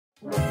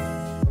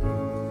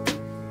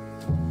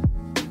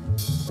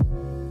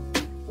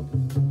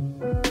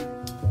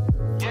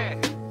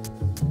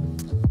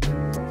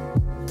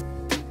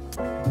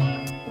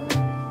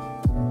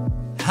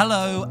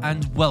Hello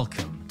and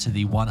welcome to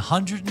the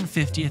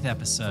 150th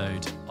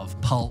episode of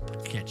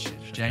Pulp Kitchen.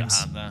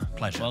 James,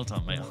 pleasure. Well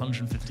done, mate.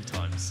 150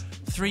 times.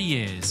 3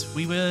 years.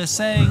 We were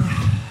saying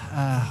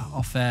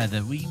off air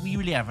that we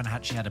really haven't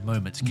actually had a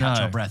moment to catch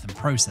our breath and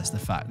process the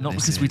fact. Not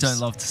because we don't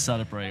love to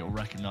celebrate or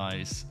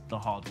recognise the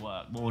hard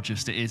work, more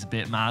just it is a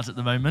bit mad at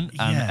the moment.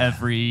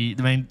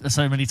 And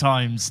so many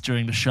times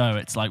during the show,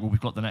 it's like, well, we've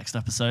got the next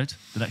episode.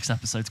 The next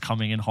episode's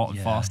coming in hot and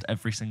fast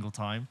every single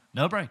time.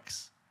 No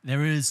breaks.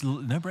 There is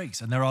no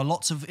breaks, and there are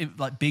lots of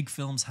like big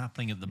films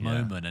happening at the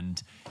moment.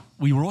 And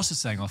we were also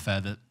saying off air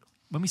that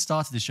when we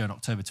started this show in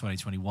October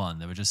 2021,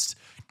 there were just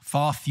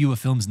far fewer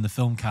films in the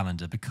film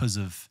calendar because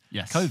of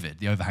COVID,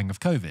 the overhang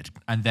of COVID.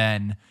 And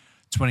then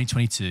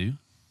 2022,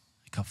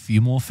 a few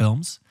more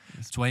films.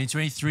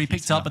 2023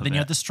 picked up, but then you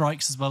had the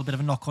strikes as well, a bit of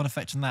a knock-on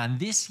effect on that. And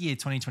this year,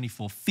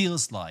 2024,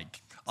 feels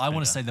like, I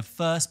want to say, the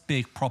first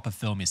big proper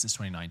film year since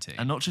 2019.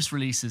 And not just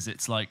releases,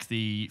 it's like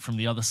from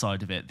the other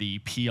side of it, the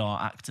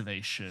PR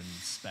activation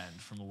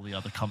spend from all the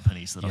other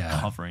companies that are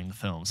covering the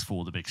films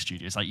for the big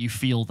studios. Like, you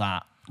feel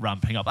that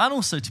ramping up. And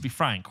also, to be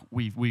frank,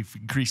 we've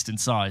increased in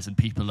size and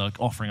people are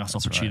offering us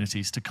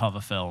opportunities to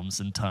cover films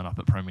and turn up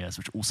at premieres,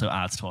 which also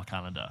adds to our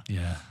calendar.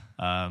 Yeah.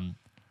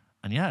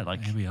 And yeah,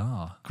 like, here we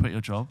are. Quit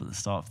your job at the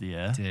start of the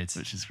year, Did.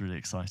 which is really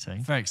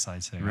exciting. Very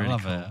exciting. Really I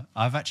love cool. it.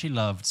 I've actually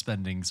loved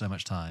spending so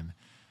much time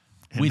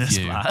In with this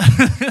you,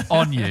 flat.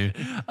 on you,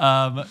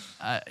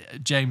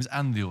 James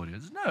and the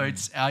audience. No,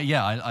 it's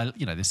I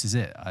this is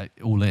it.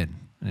 All in,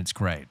 and it's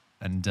great.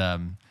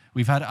 And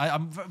we've had.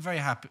 I'm very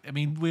happy. I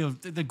mean,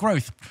 the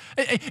growth.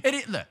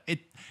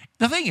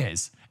 The thing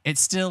is,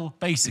 it's still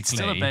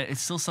basically. It's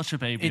still such a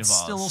baby. It's of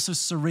ours. still also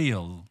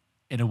surreal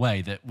in a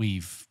way that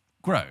we've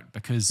grown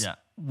because.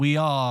 We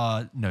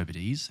are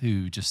nobodies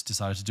who just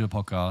decided to do a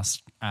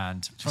podcast,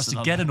 and for us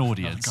to get an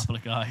audience,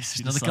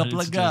 another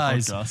couple of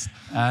guys,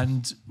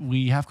 and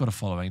we have got a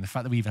following. The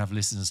fact that we even have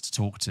listeners to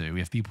talk to, we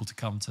have people to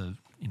come to,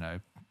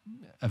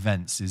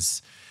 events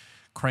is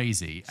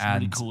crazy. Some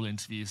really cool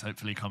interviews,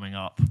 hopefully coming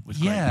up with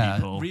great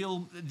people.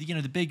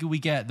 The bigger we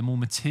get, the more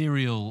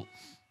material.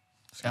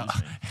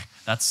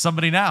 That's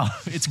somebody now.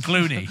 It's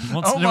Clooney. He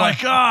wants to know my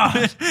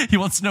God! He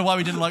wants to know why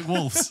we didn't like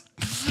wolves.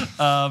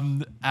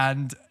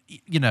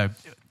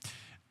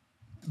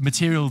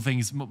 Material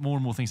things, more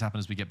and more things happen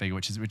as we get bigger,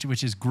 which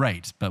is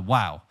great. But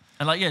wow.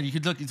 And you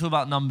talk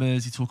about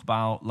numbers, you talk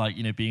about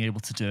being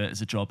able to do it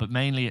as a job, but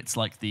mainly it's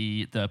like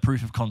the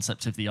proof of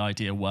concept of the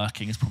idea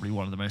working is probably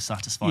one of the most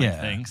satisfying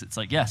things. It's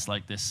like, yes,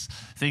 like this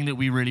thing that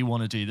we really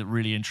want to do that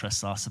really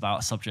interests us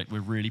about a subject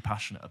we're really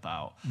passionate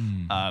about.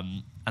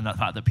 And that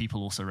fact that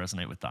people also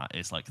resonate with that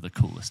is like the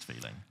coolest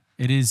feeling.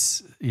 It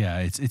is,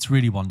 it's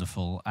really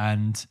wonderful.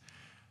 And,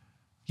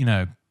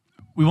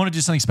 we want to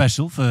do something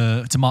special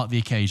to mark the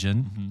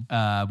occasion.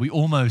 We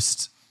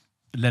almost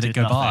let it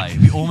go by.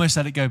 We almost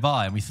let it go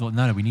by, and we thought,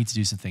 no, we need to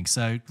do something.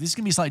 So this is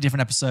going to be a slightly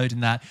different episode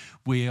in that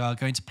we are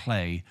going to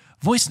play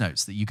voice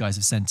notes that you guys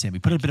have sent in. We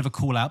put a bit of a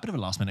call out, bit of a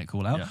last minute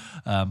call out,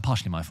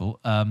 partially my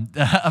fault,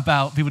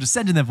 about people to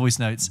send in their voice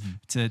notes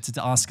to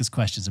ask us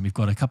questions, and we've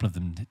got a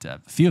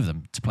few of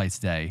them to play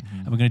today,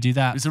 and we're going to do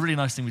that. It's a really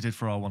nice thing we did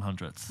for our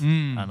 100th,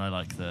 and I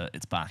like that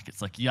it's back.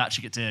 It's like you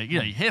actually get to, you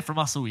hear from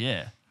us all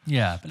year.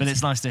 Yeah, but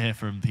it's nice to hear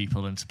from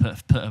people and to put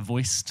a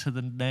voice to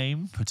the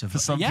name for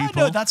some people. Yeah,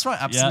 no, that's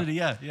right. Absolutely,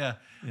 yeah.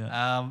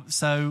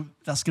 So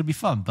that's going to be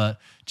fun. But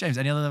James,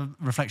 any other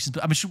reflections?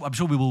 I'm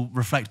sure we will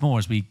reflect more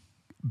as we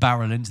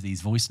barrel into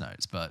these voice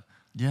notes. But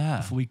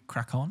before we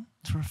crack on,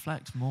 to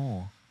reflect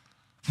more,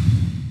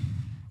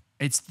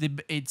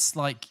 it's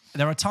like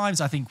there are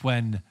times I think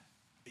when.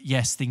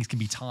 Yes, things can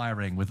be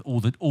tiring with all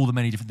the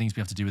many different things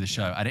we have to do with the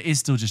show, and it is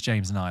still just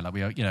James and I. Like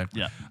we are, I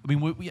mean,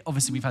 we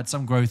obviously we've had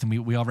some growth,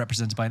 and we are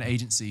represented by an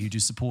agency who do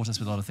support us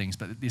with a lot of things.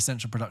 But the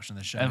essential production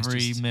of the show,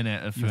 every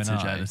minute of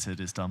footage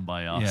edited is done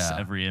by us. Yeah.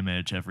 Every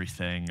image,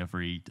 everything,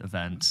 every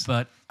event.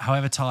 But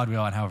however tired we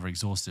are and however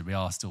exhausted, we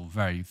are still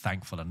very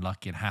thankful and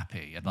lucky and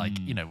happy. And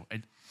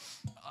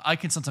I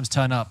can sometimes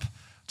turn up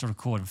to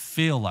record and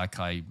feel like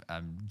I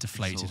am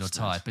deflated or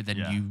tired, but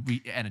then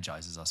it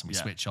energizes us and we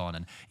switch on.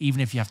 And even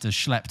if you have to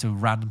schlep to a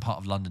random part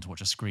of London to watch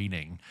a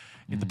screening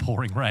in the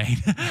pouring rain,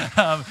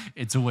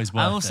 it's always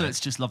worth it. And also, it's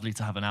just lovely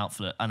to have an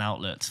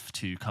outlet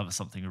to cover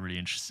something we're really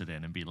interested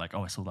in and be like,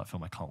 oh, I saw that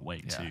film, I can't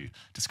wait to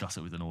discuss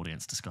it with an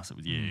audience, discuss it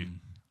with you.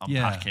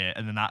 Unpack it,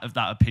 and then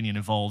that opinion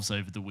evolves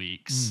over the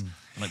weeks.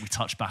 And like we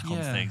touch back on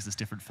things. There's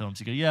different films.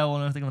 You go, well,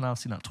 I think I've now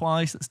seen that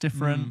twice. That's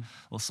different.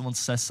 Or someone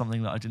says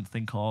something that I didn't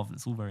think of.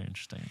 It's all very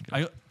interesting.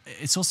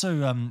 It's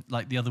also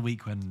like the other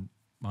week when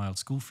my old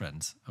school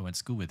friend I went to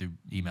school with who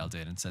emailed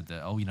in and said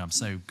that, I'm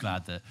so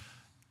glad that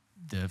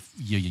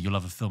your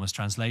love of film is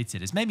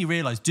translated. It's made me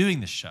realise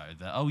doing this show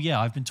that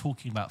I've been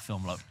talking about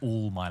film like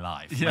all my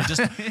life. Like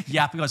just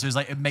yapping on. So it's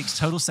like it makes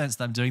total sense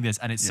that I'm doing this,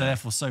 and it's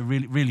therefore so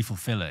really really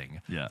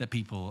fulfilling that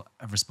people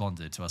have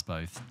responded to us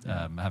both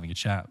having a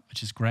chat,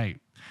 which is great.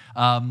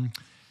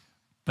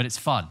 But but it's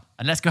fun.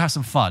 And let's go have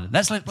some fun.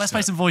 Let's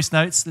play some voice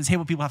notes. Let's hear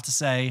what people have to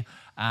say,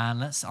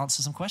 and let's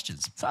answer some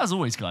questions. So as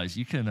always, guys,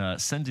 you can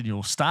send in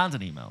your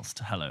standard emails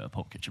to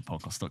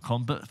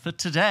hello@pulpkitchenpodcast.com. But for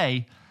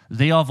today,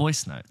 they are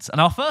voice notes.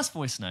 And our first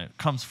voice note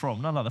comes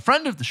from none other,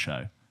 friend of the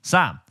show,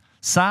 Sam.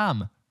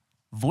 Sam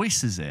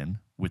voices in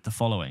with the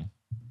following.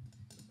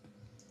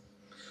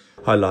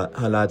 Hi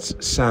lads,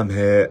 Sam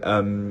here.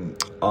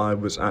 I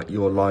was at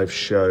your live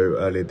show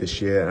earlier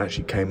this year and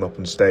actually came up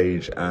on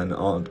stage and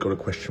got a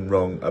question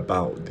wrong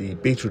about the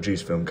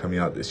Beetlejuice film coming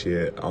out this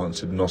year.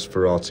 Answered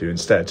Nosferatu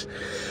instead.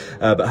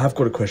 But I have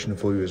got a question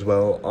for you as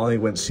well. I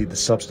went to see The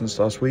Substance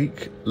last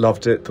week,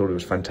 loved it, thought it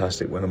was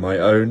fantastic, one of my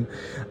own.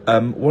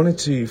 Wanted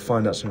to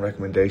find out some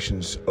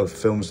recommendations of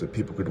films that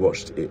people could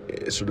watch,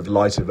 sort of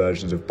lighter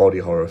versions of body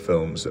horror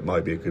films that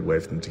might be a good way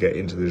for them to get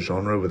into the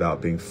genre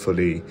without being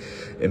fully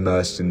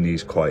immersed in these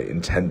quite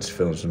intense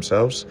films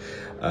themselves.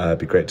 It'd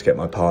be great to get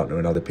my partner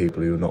and other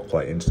people who are not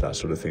quite into that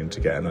sort of thing to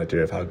get an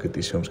idea of how good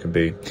these films can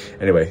be.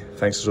 Anyway,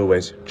 thanks as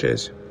always.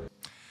 Cheers.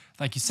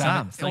 Thank you,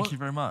 Sam. Thank you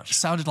very much. It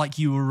sounded like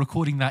you were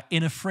recording that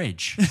in a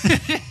fridge. in a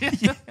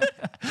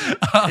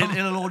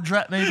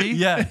laundrette, maybe?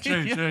 Yeah,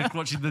 true.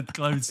 Watching the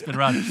clothes spin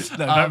around.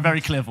 No, very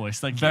clear voice.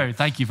 Thank you.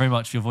 Thank you very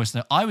much for your voice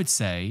note. I would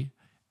say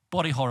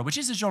body horror, which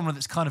is a genre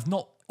that's kind of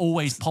not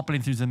always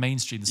popping through the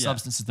mainstream. The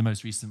Substance is the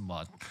most recent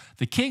one.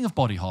 The king of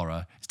body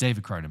horror is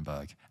David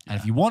Cronenberg. And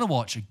if you want to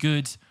watch a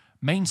good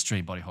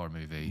mainstream body horror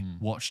movie,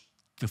 watch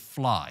The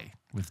Fly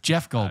with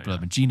Jeff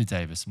Goldblum and Gina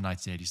Davis from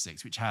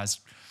 1986, which has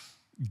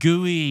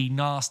gooey,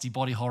 nasty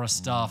body horror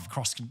stuff,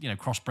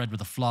 crossbred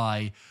with a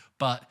fly,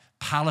 but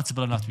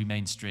palatable enough to be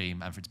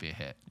mainstream and for it to be a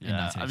hit.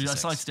 Yeah, I mean, I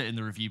cited it in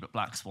the review, but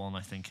Black Swan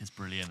I think is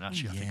brilliant.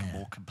 Actually, I think a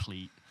more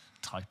complete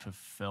type of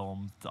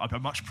film. I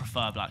much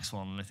prefer Black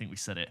Swan, and I think we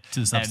said it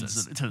to the Substance.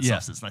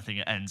 Substance, and I think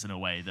it ends in a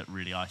way that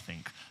really, I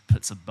think,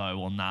 puts a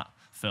bow on that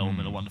film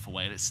in a wonderful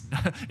way. And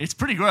it's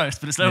pretty gross,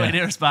 but it's nowhere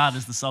near as bad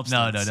as The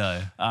Substance.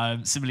 No.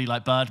 Similarly,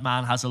 like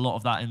Birdman has a lot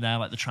of that in there,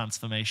 like the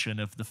transformation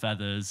of the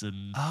feathers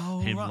and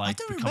him like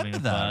becoming a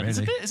bird.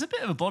 Really. It's a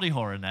bit of a body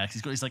horror in there because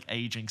he's got his like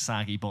aging,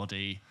 saggy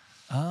body.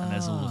 And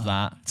there's all of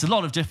that. It's a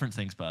lot of different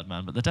things,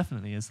 Birdman, but there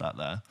definitely is that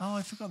there. Oh,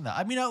 I forgot that.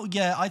 I mean,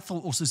 I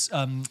thought also it's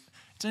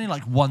only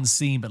like one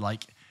scene, but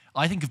like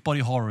I think of body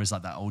horror as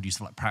like that old use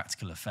of like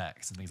practical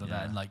effects and things like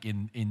that. And like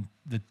in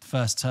the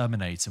first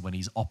Terminator, when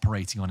he's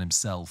operating on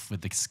himself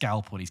with the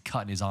scalpel and he's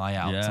cutting his eye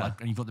out,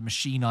 and you've got the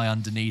machine eye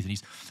underneath, and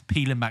he's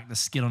peeling back the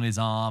skin on his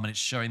arm, and it's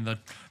showing the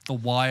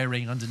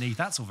wiring underneath.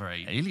 That's all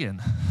very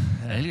Alien.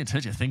 Alien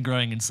told you, a thing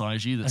growing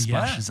inside you that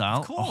splashes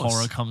out. A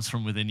horror comes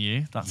from within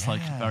you. That's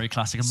like very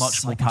classic and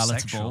much more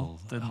palatable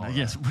than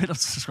yes. We're not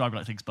describing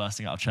like things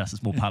bursting out of chest.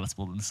 It's more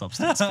palatable than The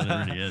Substance, but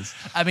it really is.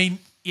 I mean,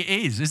 it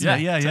is, isn't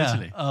it? Yeah,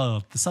 totally.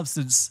 Oh, The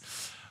Substance.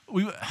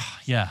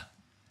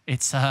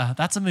 It's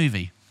that's a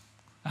movie.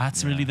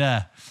 That's really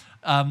there.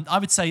 I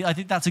would say I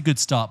think that's a good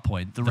start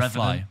point. The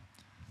Fly.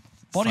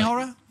 Body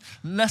horror?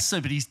 Less so,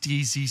 but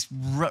he's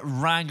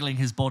wrangling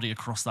his body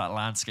across that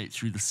landscape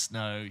through the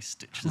snow. He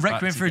stitches it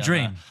Requiem back for a together.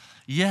 Dream.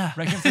 Yeah,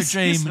 Requiem for a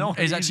Dream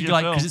is actually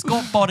like, because it's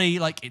got body,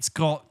 like it's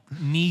got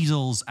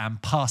needles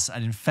and pus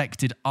and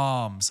infected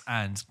arms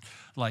and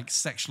like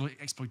sexual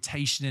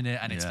exploitation in it,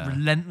 and it's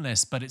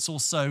relentless, but it's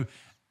also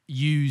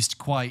used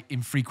quite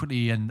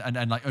infrequently and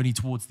like only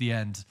towards the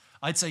end.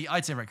 I'd say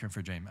Requiem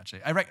for a Dream,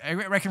 actually.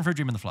 Requiem for a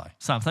Dream and The Fly.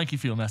 Sam, thank you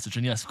for your message.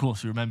 And yes, of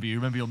course, we remember you.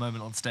 Remember your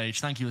moment on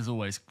stage. Thank you, as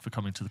always, for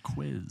coming to the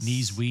quiz.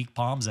 Knees weak,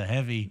 palms are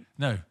heavy.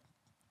 No,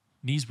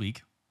 knees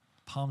weak,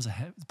 palms are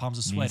palms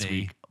are sweaty.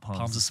 Knees weak,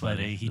 palms are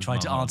sweaty. He tried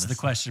to answer the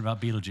question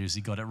about Beetlejuice.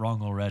 He got it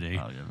wrong already.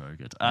 Oh, yeah, very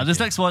good. This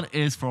next one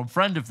is from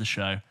friend of the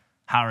show,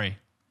 Harry.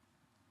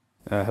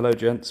 Hello,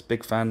 gents.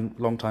 Big fan,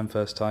 long time,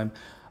 first time.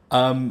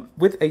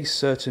 With a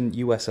certain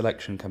US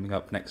election coming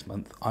up next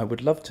month, I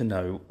would love to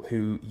know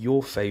who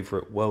your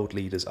favourite world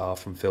leaders are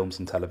from films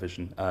and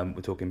television.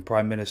 We're talking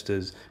prime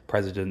ministers,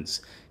 presidents,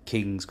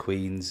 kings,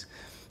 queens,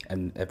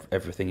 and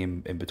everything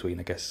in between,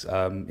 I guess.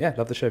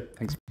 Love the show.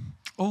 Thanks.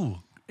 Oh,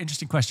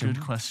 interesting question.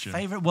 Good question.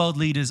 Favourite world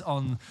leaders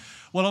on...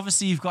 Well,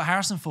 obviously, you've got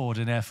Harrison Ford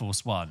in Air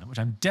Force One, which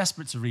I'm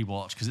desperate to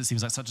rewatch because it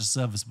seems like such a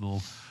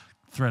serviceable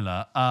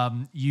thriller.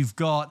 You've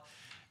got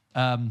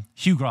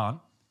Hugh Grant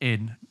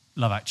in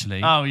Love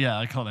Actually. Oh,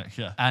 yeah, iconic,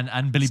 yeah.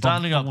 And Billy Bob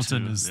Standing up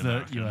Thornton to as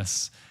the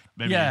US.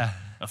 Maybe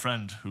a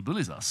friend who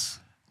bullies us.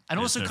 And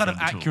also kind of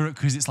accurate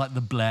because it's like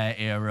the Blair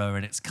era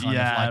and it's kind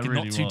of like a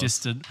really not too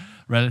distant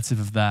relative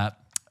of that.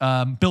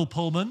 Bill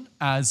Pullman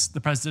as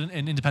the president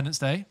in Independence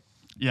Day.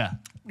 Yeah.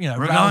 You know,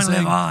 we're going to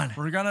live on.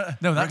 We're gonna.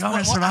 No, that's going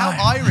to survive.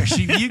 How Irish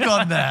have you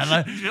gone there?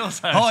 Like,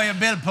 I am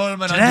Bill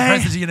Pullman. I'm the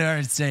president of the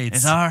United States.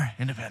 It's our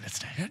Independence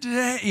Day.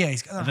 Today,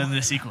 he's got. And then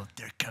the sequel.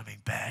 They're coming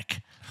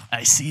back.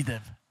 I see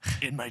them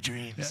in my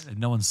dreams. Yeah,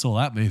 no one saw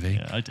that movie.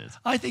 Yeah, I did.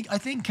 I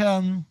think.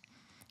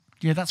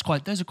 That's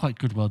quite. Those are quite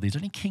good world leaders.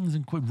 Only kings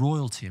and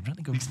royalty. I'm trying to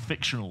think of these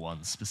fictional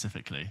ones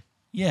specifically.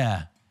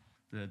 Yeah.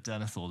 The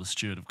Denethor, the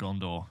steward of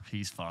Gondor.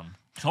 He's fun.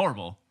 It's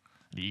horrible.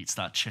 He eats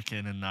that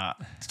chicken and that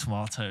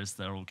tomatoes.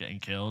 They're all getting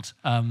killed.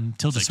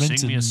 Tilda Swinton.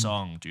 Sing me a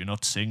song. Do you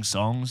not sing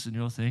songs in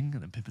your thing?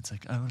 And then Pippin's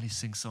like, I only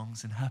sing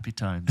songs in happy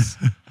times.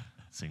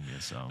 Sing me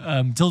a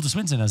song. Tilda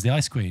Swinton as the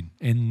Ice Queen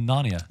in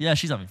Narnia. Yeah,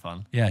 she's having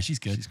fun. Yeah, she's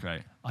good. She's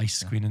great.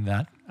 Ice Queen in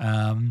that.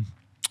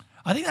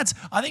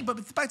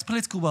 But back to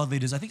political world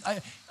leaders. I think I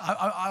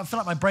feel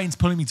like my brain's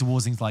pulling me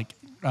towards things like,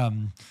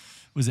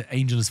 was it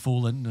Angel Has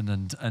Fallen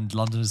and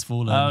London Has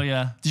Fallen? Oh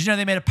yeah. Did you know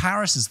they made a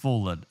Paris Has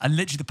Fallen? And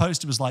literally the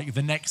poster was like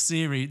the next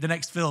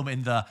film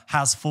in the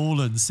Has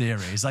Fallen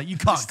series. Like you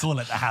can't call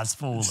it the Has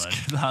Fallen.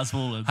 The Has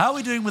Fallen. How are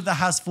we doing with the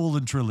Has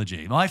Fallen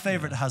trilogy? My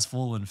favourite Has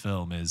Fallen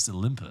film is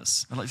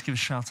Olympus. I'd like to give a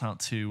shout out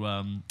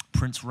to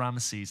Prince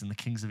Ramesses and the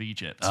Kings of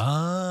Egypt.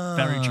 Ah.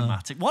 Very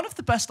dramatic. One of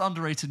the best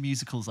underrated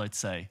musicals, I'd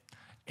say.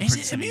 Is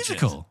Prince it a of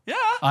musical? Egypt. Yeah.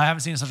 I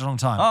haven't seen it in such a long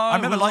time. I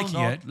remember liking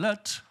it.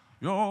 Let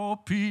your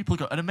people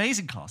go. An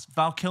amazing cast.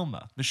 Val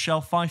Kilmer,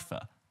 Michelle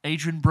Pfeiffer,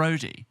 Adrian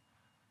Brody.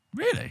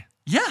 Really?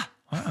 Yeah.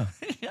 Wow.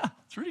 Yeah,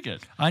 it's really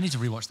good. I need to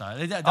rewatch that.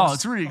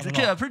 It's really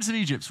good. Prince of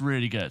Egypt's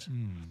really good.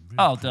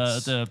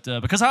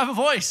 Because I have a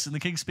voice in the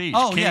King's Speech.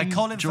 Oh, King yeah,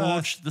 Colin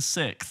George the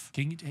Sixth.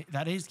 King,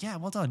 that is, yeah,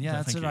 well done. Yeah,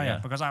 that's it. you, yeah.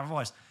 Because I have a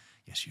voice.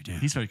 Yes, you do.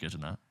 He's very good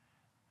in that.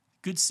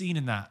 Good scene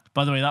in that.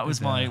 By the way, that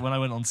was when I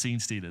went on Scene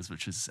Stealers,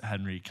 which is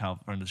friend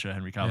of the show,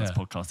 Henry Calvert's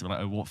podcast. They were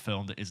like, what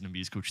film that isn't a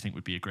musical do you think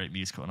would be a great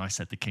musical? And I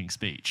said The King's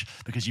Speech,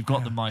 because you've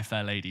got the My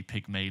Fair Lady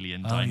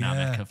Pygmalion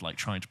dynamic of like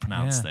trying to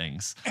pronounce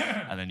things.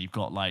 And then you've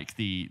got like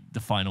the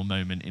final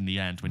moment in the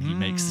end when he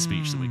makes the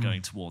speech that we're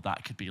going toward.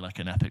 That could be like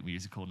an epic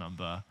musical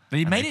number. But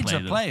he made it into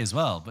a play as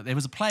well. But there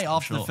was a play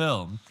after the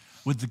film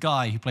with the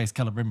guy who plays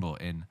Celebrimbor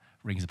in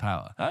Rings of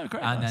Power. Oh,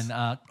 great. And then,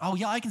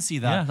 I can see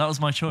that. Yeah, that was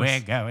my choice.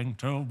 We're going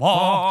to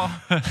war.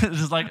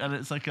 It's like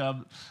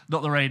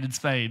not the rain in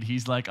Spain.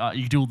 He's like,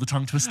 you do all the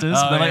tongue twisters.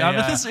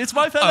 It's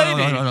My Fair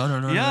Lady.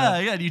 No.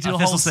 Yeah. And you do a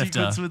whole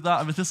sequence with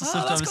that. Amethyst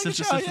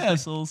Sifter,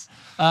 thistles.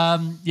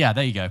 Yeah,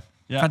 there you go.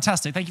 Yeah.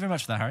 Fantastic. Thank you very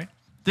much for that, Harry.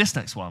 This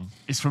next one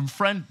is from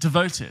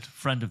devoted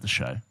friend of the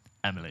show,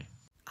 Emily.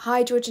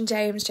 Hi George and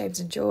James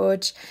and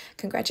George.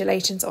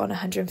 Congratulations on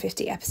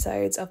 150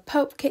 episodes of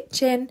Pulp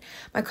Kitchen.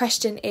 My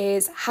question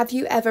is, have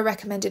you ever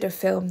recommended a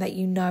film that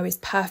you know is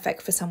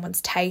perfect for someone's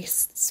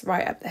tastes,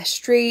 right up their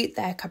street,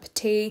 their cup of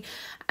tea,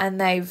 and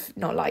they've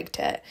not liked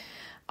it?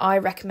 I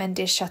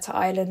recommended Shutter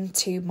Island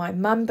to my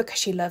mum because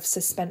she loves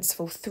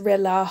suspenseful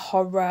thriller,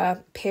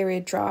 horror,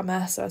 period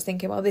drama. So I was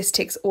thinking, well, this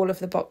ticks all of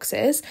the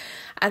boxes.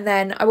 And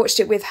then I watched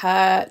it with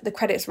her, the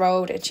credits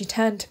rolled, and she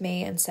turned to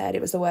me and said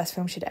it was the worst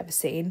film she'd ever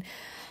seen.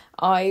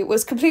 I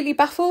was completely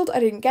baffled. I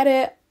didn't get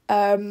it.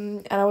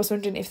 And I was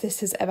wondering if this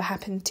has ever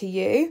happened to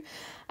you.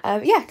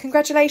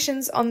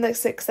 Congratulations on the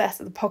success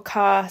of the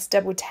podcast,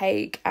 Double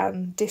Take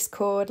and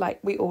Discord. Like,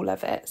 we all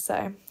love it.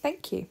 So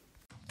thank you.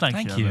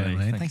 Thank you,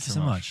 Emily. Thank you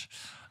so much.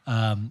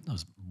 That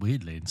was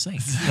weirdly insane.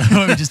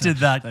 We just did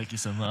that. Thank you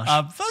so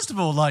much. First of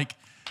all, like,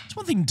 it's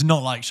one thing to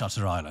not like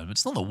Shutter Island, but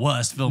it's not the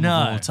worst film of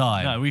all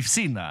time. No, we've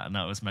seen that, and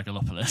that was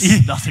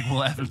Megalopolis. Nothing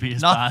will ever be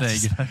as bad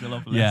as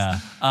Megalopolis. Yeah.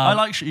 I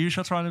like, you a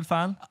Shutter Island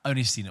fan?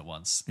 Only seen it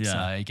once. Yeah.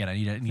 So again,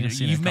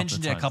 you've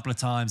mentioned it a couple of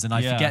times, and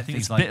I forget I think things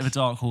it's like... a bit of a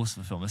dark horse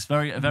of a film. It's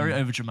very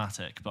over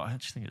dramatic, but I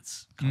actually think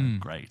it's kind of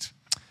great.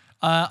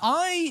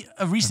 A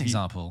recent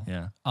example.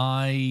 Yeah.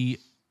 I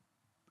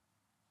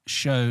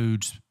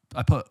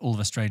put All of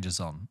Us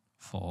Strangers on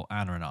for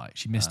Anna and I.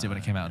 She missed it when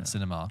it came out in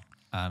cinema,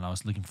 and I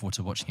was looking forward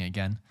to watching it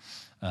again,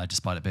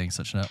 despite it being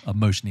such an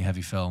emotionally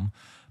heavy film.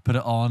 Put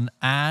it on,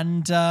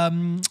 and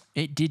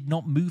it did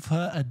not move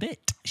her a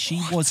bit.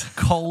 She was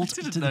cold.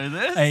 I didn't know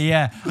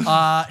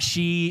this.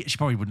 She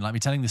probably wouldn't like me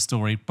telling this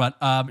story, but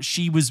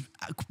she was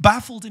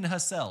baffled in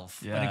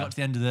herself when it got to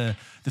the end of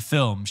the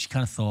film. She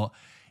kind of thought,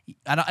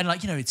 and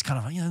it's kind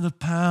of like, the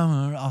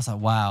power. I was like,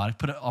 wow. I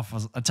put it off.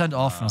 I turned it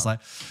off, and I was like,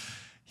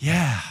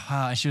 yeah.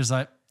 And she was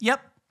like, yep.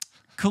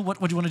 Cool.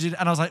 What do you want to do?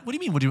 And I was like, what do you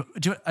mean? What do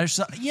you? I was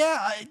like,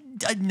 yeah.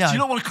 No. Do you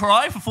not want to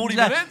cry for 40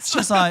 minutes? She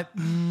was like,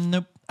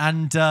 nope.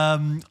 And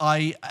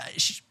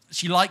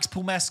she likes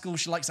Paul Mescal.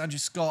 She likes Andrew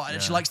Scott.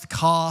 And she likes the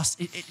cast.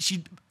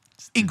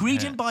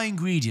 Ingredient by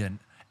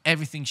ingredient,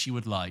 everything she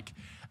would like,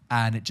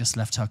 and it just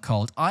left her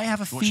cold. I have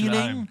a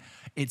feeling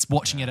it's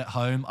watching it at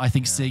home. I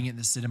think seeing it in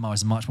the cinema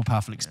is a much more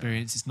powerful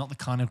experience. It's not the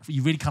kind of,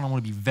 you really kind of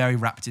want to be very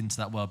wrapped into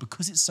that world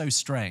because it's so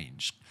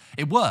strange.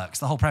 It works.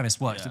 The whole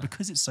premise works, but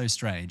because it's so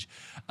strange,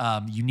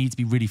 you need to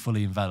be really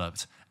fully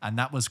enveloped. And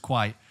that was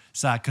quite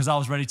sad because I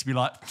was ready to be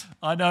like,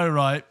 I know,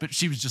 right? But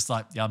she was just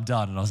like, yeah, I'm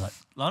done. And I was like,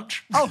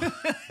 lunch? Oh.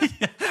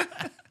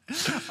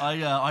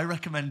 I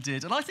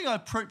recommended, and I think I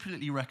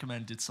appropriately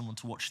recommended someone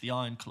to watch The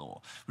Iron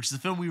Claw, which is a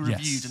film we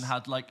reviewed and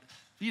had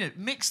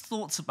mixed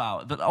thoughts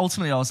about. But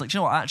ultimately I was like, you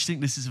know what? I actually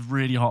think this is a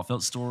really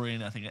heartfelt story,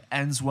 and I think it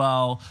ends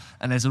well.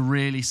 And there's a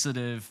really sort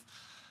of,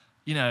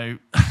 you know,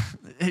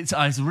 it's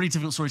a really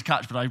difficult story to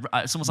catch,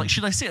 but someone was like,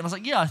 should I see it? And I was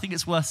like, yeah, I think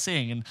it's worth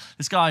seeing. And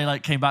this guy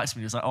like came back to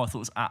me and was like, oh, I thought it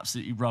was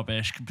absolutely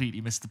rubbish,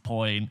 completely missed the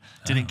point,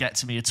 didn't get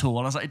to me at all.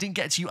 And I was like, it didn't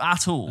get to you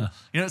at all.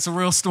 You know, it's a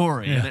real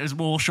story. And it was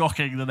more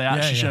shocking than they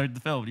actually showed in the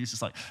film. And he was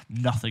just like,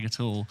 nothing at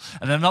all.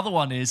 And then another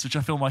one is, which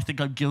I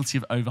think I'm guilty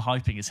of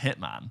overhyping, is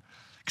Hitman.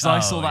 Because I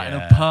saw that in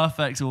a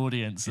perfect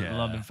audience at the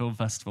London Film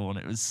Festival, and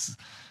it was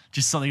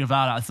just something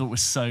about it I thought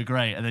was so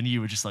great. And then you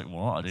were just like,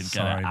 what? I didn't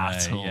get it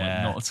at all.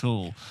 Like, not at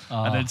all.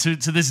 And then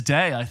to this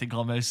day, I think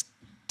almost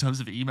in terms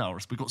of email,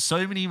 we've got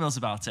so many emails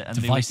about it, and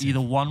they were either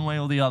one way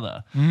or the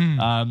other. So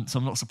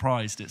I'm not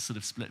surprised it sort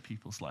of split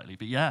people slightly.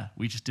 But yeah,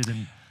 we just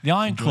didn't The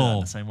Iron Claw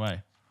in the same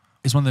way.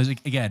 It's one of those,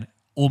 again,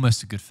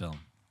 almost a good film.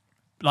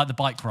 Like The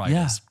Bike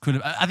Riders.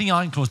 I think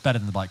Iron Claw is better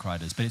than The Bike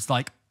Riders, but it's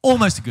like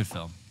almost a good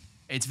film.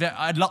 It's very.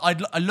 I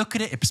look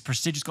at it. It's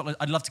prestigious.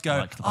 I'd love to go.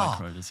 Like The Bike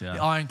Riders, the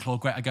Iron Claw,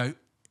 great. I go,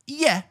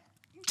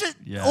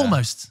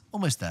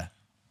 almost there.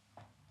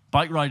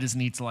 Bike Riders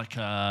needs like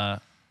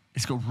a.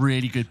 It's got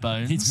really good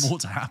bones. It needs more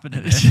to happen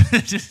in it.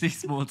 It just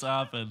needs more to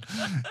happen.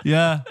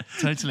 Yeah,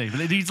 totally. But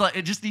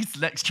it just needs the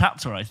next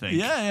chapter, I think.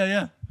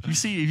 Yeah. Have you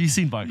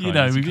seen Bike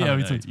Riders? You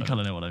kind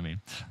of know what I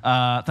mean.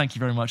 Thank you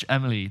very much,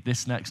 Emily.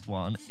 This next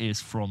one is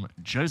from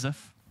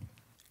Joseph.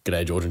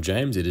 G'day, George and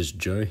James. It is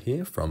Joe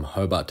here from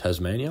Hobart,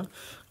 Tasmania,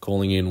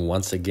 calling in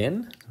once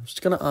again. I'm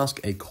just going to ask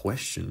a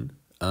question.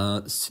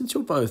 Since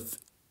you both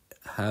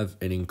have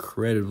an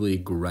incredibly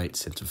great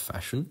sense of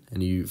fashion,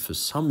 and you, for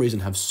some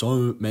reason, have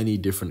so many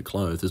different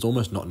clothes, there's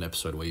almost not an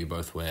episode where you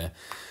both wear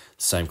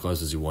the same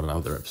clothes as you want in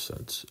other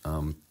episodes.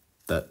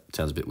 That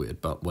sounds a bit weird,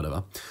 but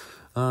whatever.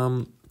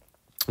 I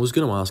was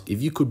going to ask,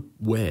 if you could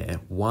wear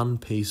one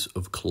piece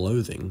of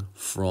clothing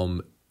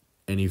from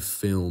any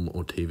film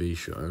or TV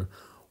show,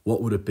 what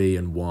would it be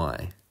and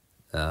why?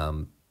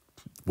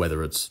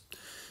 Whether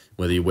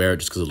you wear it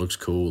just because it looks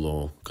cool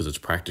or because it's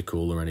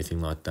practical or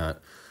anything like that,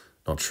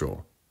 not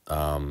sure.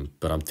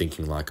 But I'm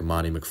thinking like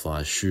Marty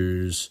McFly's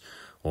shoes,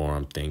 or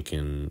I'm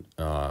thinking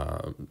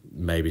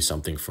maybe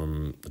something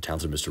from The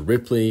Talented Mr.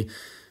 Ripley.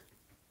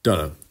 Don't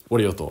know.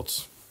 What are your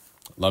thoughts?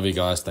 Love you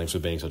guys. Thanks for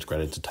being such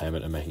great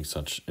entertainment and making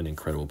such an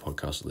incredible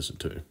podcast to listen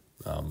to.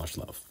 Much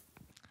love.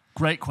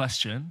 Great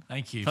question.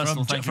 Thank you. First of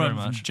all, thank you very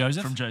much. From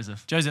Joseph? From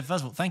Joseph. Joseph,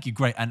 first of all, thank you.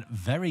 Great. And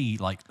very,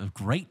 a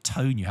great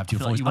tone you have to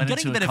your voice. You I'm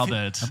getting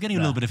a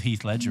little bit of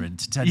Heath Ledger in.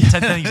 10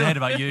 things ahead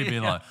about you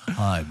being like,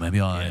 hi,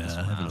 maybe I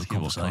have a little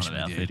conversation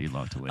with you.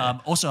 Like to wear.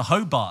 Also,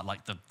 Hobart,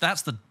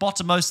 that's the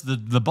bottommost,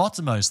 the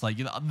bottommost,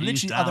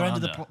 literally other end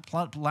of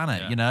the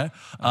planet, you know?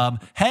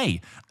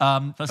 Hey.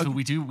 First of all,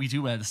 we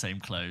do wear the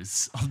same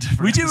clothes on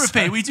different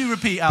We do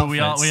repeat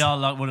outfits. But we are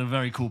like, what a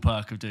very cool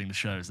perk of doing the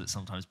shows that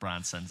sometimes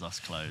brands sends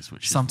us clothes,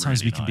 which sometimes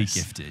is really we can nice. Be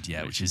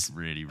gifted, which is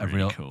really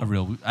cool.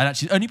 And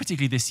actually, only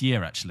particularly this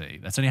year. Actually,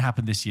 that's only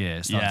happened this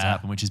year. Started to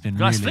happen, which has been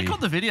Guys, really. click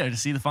on the video to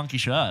see the funky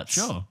shirts.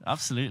 Sure,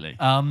 absolutely.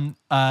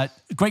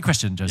 Great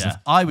question, Joseph.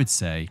 I would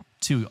say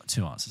two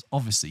answers.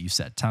 Obviously, you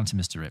said Talented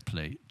Mr.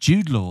 Ripley,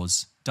 Jude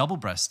Law's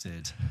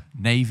double-breasted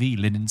navy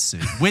linen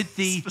suit with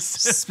the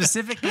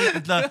specifically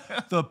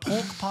the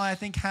pork pie. I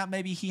think hat.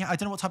 Maybe I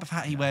don't know what type of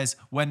hat he wears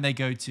when they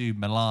go to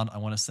Milan. I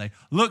want to say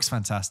looks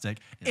fantastic.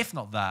 Yeah. If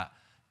not that.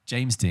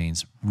 James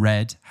Dean's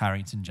red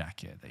Harrington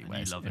jacket that he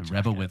wears in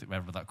Rebel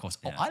Without Cause.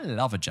 Yeah. Oh, I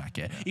love a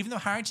jacket. Yeah. Even though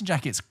Harrington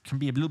jackets can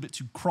be a little bit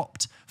too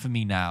cropped for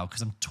me now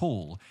because I'm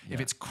tall. Yeah. If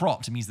it's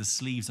cropped, it means the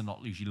sleeves are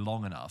not usually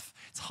long enough.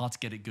 It's hard to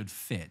get a good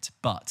fit.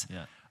 But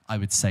I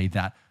would say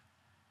that,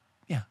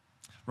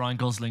 Ryan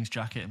Gosling's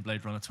jacket in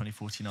Blade Runner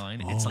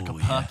 2049. It's like a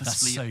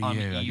purposefully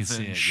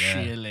uneven,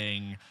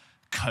 shearling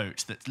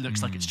coat that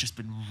looks like it's just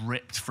been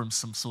ripped from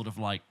some sort of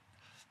like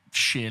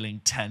shearling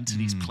tent,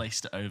 and he's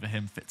placed it over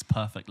him, fits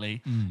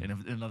perfectly. In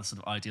another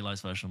sort of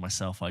idealized version of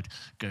myself, I'd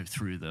go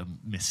through the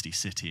misty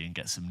city and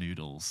get some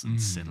noodles and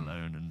sit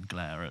alone and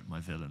glare at my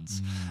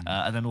villains.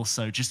 And then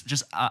also just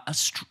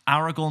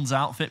Aragorn's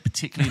outfit,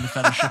 particularly in the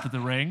Fellowship of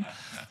the Ring.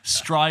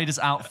 Strider's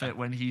outfit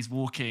when he's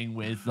walking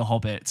with the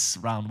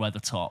hobbits round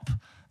Weathertop,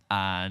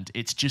 and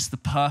it's just the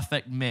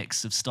perfect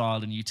mix of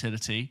style and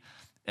utility.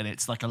 And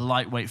it's like a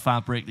lightweight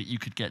fabric that you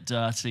could get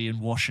dirty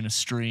and wash in a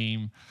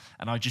stream.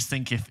 And I just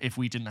think if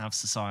we didn't have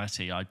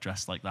society, I'd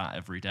dress like that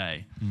every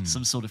day.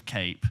 Some sort of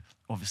cape,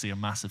 obviously a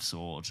massive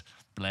sword,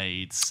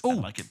 blades,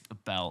 and like a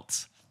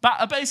belt.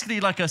 Basically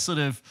like a sort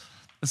of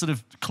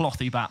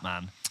clothy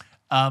Batman.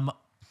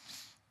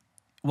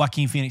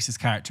 Joaquin Phoenix's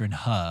character in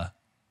Her.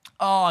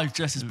 Oh, he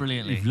dresses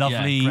brilliantly.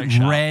 Lovely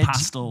red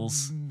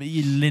pastels,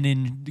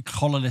 linen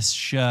collarless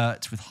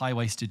shirt with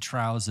high-waisted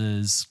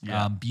trousers,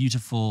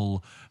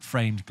 beautiful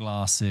framed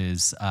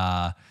glasses.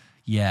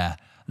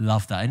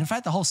 Love that. And in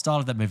fact, the whole style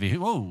of that movie,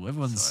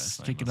 everyone's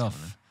kicking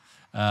off.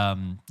 I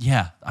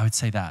would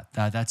say that.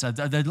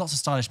 There are lots of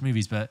stylish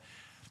movies, but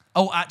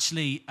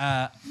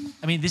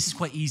this is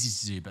quite easy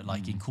to do, but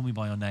like in Call Me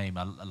By Your Name,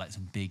 I like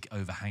some big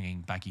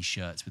overhanging baggy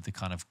shirts with the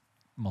kind of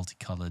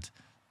multicolored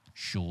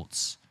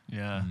shorts.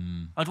 Yeah.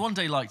 I'd one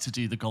day like to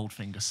do the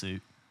Goldfinger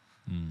suit,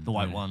 the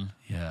white one.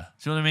 Yeah.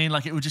 Do you know what I mean?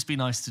 Like, it would just be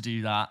nice to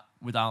do that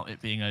without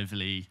it being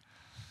overly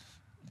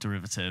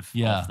derivative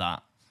Yeah. of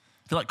that.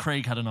 I feel like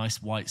Craig had a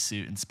nice white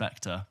suit in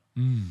Spectre.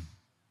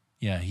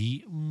 Yeah,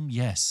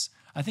 yes.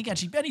 I think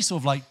actually any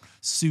sort of like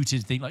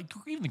suited thing, like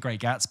even the Great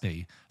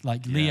Gatsby,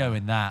 like Leo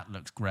in that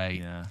looks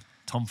great. Yeah.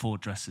 Tom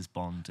Ford dresses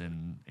Bond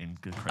in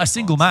Good Craig A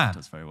Single Bond, Man.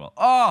 does very well.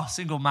 Oh,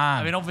 Single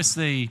Man. I mean,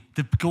 obviously,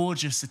 the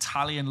gorgeous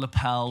Italian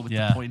lapel with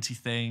the pointy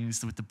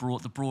things, with the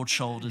broad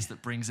shoulders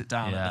that brings it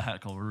down at the head.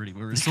 Oh, we're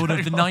really sort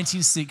of the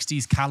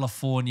 1960s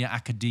California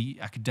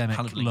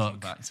academic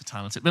look. Back to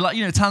talented, but like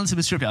talented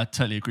Miss Trippy, I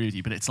totally agree with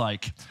you. But it's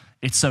like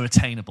it's so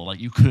attainable.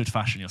 Like you could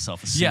fashion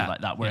yourself a suit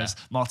like that. Whereas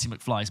Marty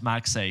McFly's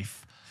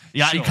MagSafe,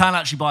 you can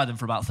actually buy them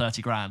for about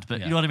 30 grand.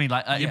 But you know what I mean,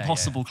 like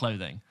impossible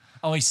clothing.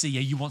 Oh, I see. Yeah,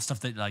 you want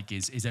stuff that like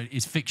is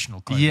fictional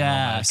clothing.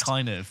 Yeah, almost.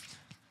 kind of.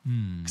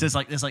 Because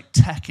there's like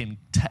tech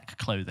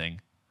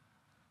clothing,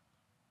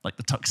 like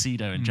the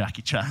tuxedo in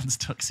Jackie Chan's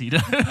tuxedo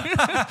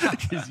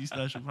gives you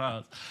special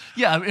powers.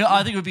 Yeah,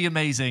 I think it would be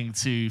amazing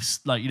to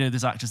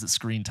there's actors that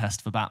screen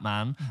test for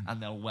Batman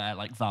and they'll wear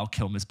like Val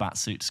Kilmer's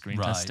Batsuit to screen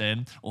test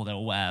in, or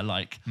they'll wear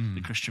like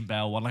the Christian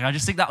Bale one. Like I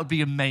just think that would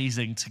be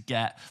amazing to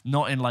get,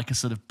 not in like a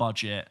sort of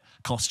budget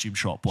costume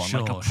shop one,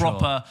 like a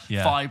proper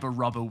fiber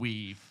rubber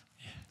weave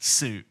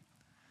suit.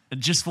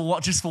 And just for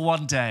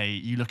one day,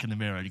 you look in the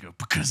mirror and you go,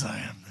 because I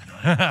am the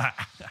night.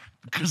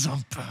 Because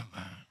I'm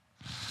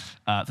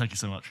Batman. Thank you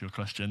so much for your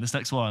question. This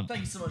next one. Thank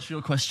you so much for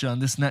your question.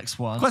 This next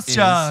one.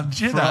 Question. Thank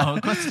you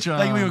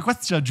for your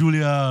question,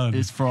 Julian.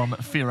 Is from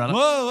Fiorella.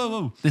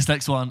 Whoa. This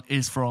next one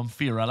is from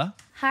Fiorella.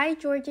 Hi,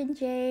 George and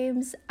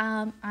James.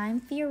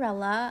 I'm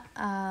Fiorella.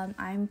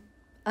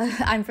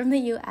 I'm from the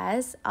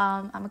U.S.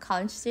 I'm a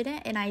college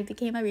student, and I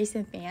became a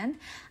recent fan.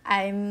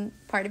 I'm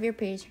part of your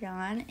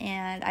Patreon,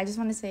 and I just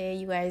want to say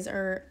you guys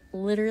are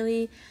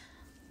literally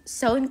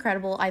so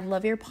incredible. I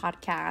love your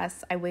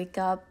podcast. I wake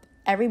up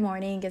every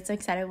morning, get so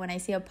excited when I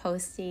see a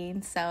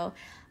posting. So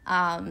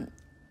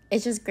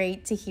it's just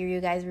great to hear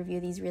you guys review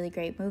these really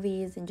great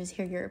movies and just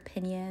hear your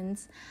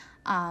opinions.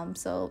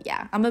 So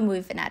yeah, I'm a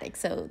movie fanatic,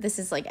 so this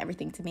is like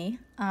everything to me.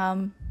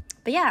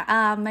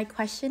 My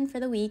question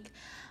for the week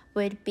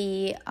would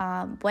be,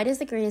 what is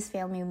the greatest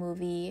family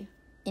movie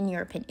in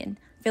your opinion?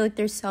 I feel like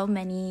there's so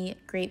many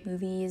great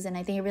movies, and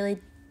I think it really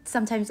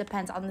sometimes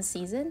depends on the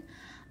season.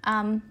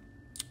 I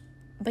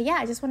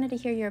just wanted to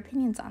hear your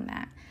opinions on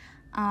that.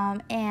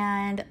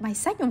 And my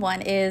second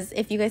one is,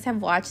 if you guys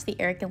have watched the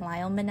Eric and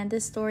Lyle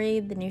Menendez story,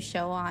 the new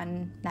show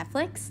on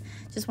Netflix,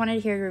 just wanted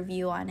to hear your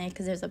review on it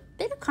because there's a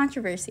bit of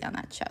controversy on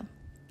that show.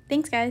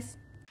 Thanks, guys.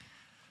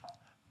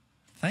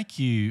 Thank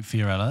you,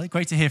 Fiorella.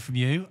 Great to hear from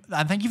you,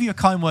 and thank you for your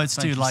kind words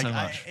too. Thank you like, so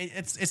much.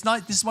 It's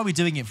nice. This is why we're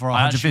doing it for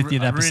our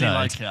 150th episode. I really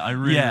like it. I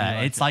really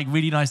like it's it. like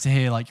really nice to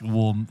hear like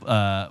warm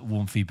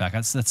feedback.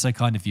 That's so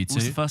kind of you too.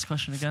 What's the first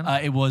question again?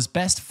 It was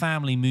best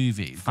family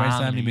movie. Great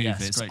family movies.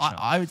 Yes, great show.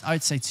 I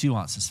would say two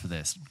answers for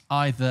this.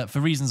 Either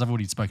for reasons I've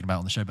already spoken about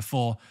on the show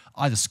before.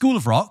 Either School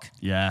of Rock,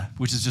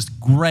 which is just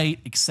great,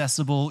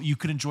 accessible. You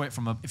could enjoy it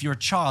if you're a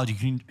child, you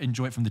can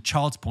enjoy it from the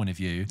child's point of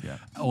view,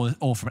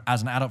 or from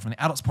as an adult from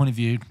the adult's point of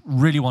view.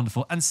 Really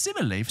wonderful. And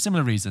similarly, for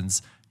similar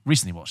reasons,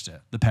 recently watched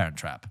it, The Parent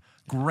Trap.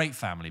 Great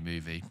family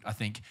movie. I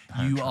think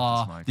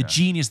the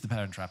genius of The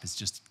Parent Trap is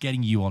just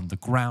getting you on the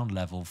ground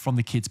level from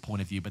the kids'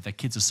 point of view, but their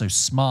kids are so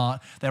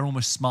smart. They're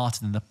almost smarter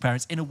than the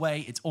parents. In a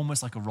way, it's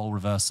almost like a role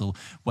reversal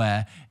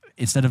where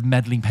instead of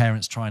meddling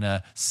parents trying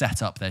to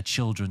set up their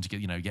children to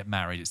get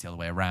married, it's the other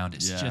way around.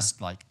 It's just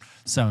like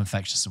so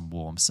infectious and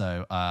warm.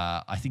 So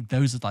I think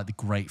those are like the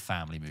great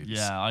family movies.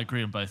 Yeah, I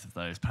agree on both of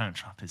those. Parent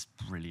Trap is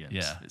brilliant.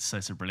 Yeah, it's so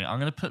brilliant. I'm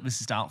going to put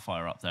Mrs.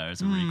 Doubtfire up there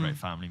as a really great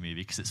family movie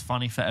because it's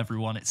funny for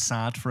everyone, it's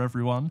sad for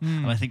everyone,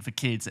 and I think for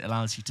kids it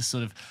allows you to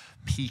sort of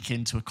peek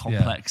into a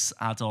complex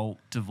adult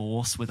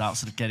divorce without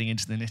sort of getting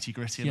into the nitty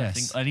gritty. And I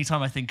think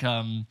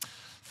anytime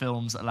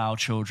films allow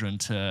children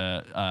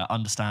to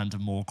understand a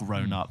more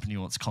grown-up,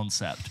 nuanced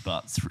concept,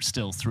 but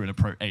still through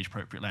an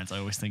age-appropriate lens, I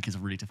always think is a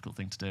really difficult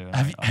thing to do.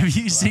 Have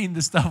you seen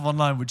the stuff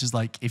online, which is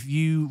like, if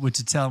you were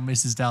to tell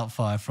Mrs.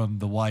 Doubtfire from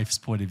the wife's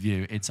point of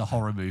view, it's a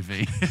horror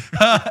movie.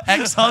 Her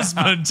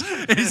ex-husband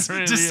is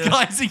really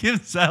disguising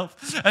himself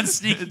and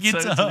sneaking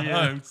into her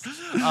home.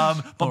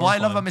 But what I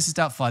love about Mrs.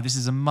 Doubtfire, this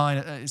is a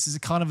minor, it's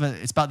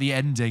about the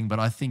ending, but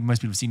I think most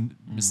people have seen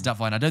Mrs.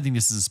 Doubtfire, and I don't think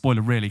this is a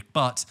spoiler really,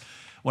 but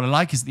what I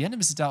like is at the end of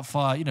Mrs.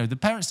 Doubtfire, the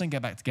parents don't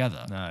get back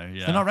together. No,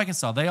 yeah. They're not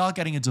reconciled. They are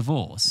getting a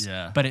divorce.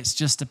 Yeah. But it's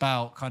just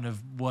about kind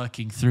of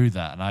working through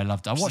that. And I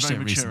loved it. I watched it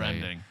recently.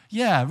 Ending.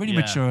 Yeah, really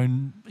mature,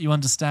 and you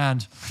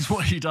understand.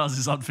 What he does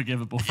is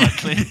unforgivable,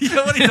 frankly.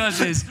 What he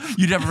does is,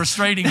 you'd have a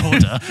restraining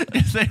order.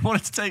 If they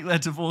wanted to take their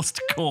divorce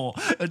to court,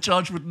 a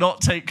judge would not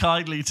take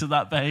kindly to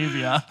that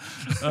behaviour.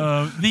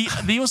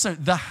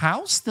 The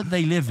house that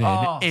they live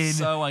in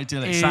so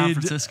idyllic. San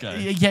Francisco.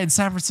 Yeah, in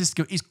San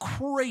Francisco is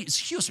great. It's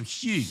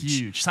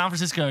huge. San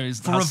Francisco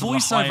is for a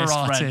voiceover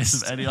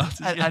artist. Of any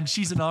artist. And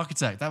she's an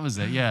architect. That was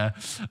it. Yeah,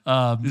 it's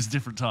a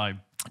different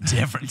time.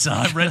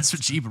 Rents were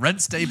cheap. Rent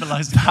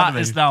stabilized. That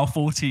is now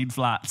 14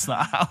 flats.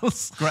 That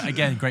house.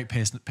 Great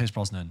Pierce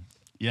Brosnan.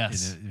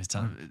 Yes.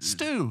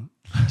 Stu.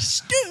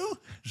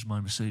 Just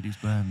my Mercedes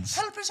Benz.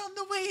 Help is on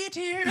the way,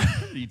 dear.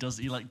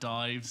 He like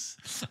dives.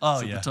 Oh,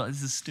 It's yeah.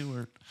 This is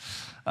Stewart.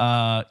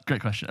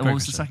 Great question. And Great what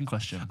was the question. second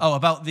question? Oh,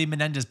 about the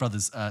Menendez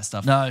brothers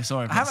stuff. No,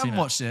 sorry, I haven't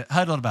watched it.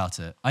 Heard a lot about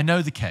it. I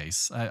know the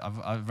case.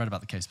 I've read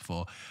about the case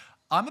before.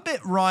 I'm a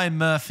bit Ryan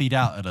Murphy'd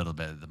out a little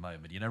bit at the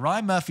moment. You know,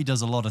 Ryan Murphy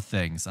does a lot of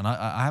things, and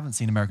I haven't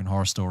seen American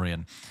Horror Story,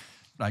 and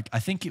like I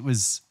think it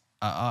was.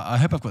 I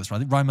hope I've got this right. I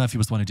think Ryan Murphy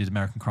was the one who did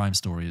American Crime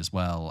Story as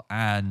well,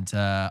 and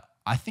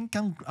I think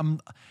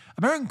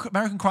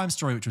American Crime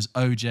Story, which was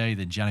OJ,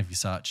 then Gianni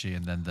Versace,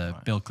 and then the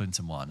Bill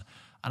Clinton one,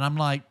 and I'm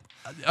like,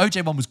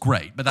 OJ one was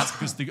great, but that's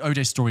because the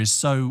OJ story is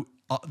so.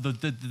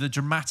 The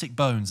dramatic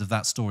bones of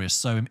that story are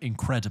so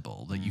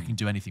incredible that you can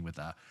do anything with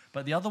that.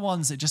 But the other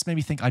ones, it just made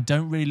me think I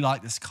don't really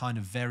like this kind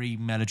of very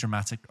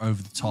melodramatic,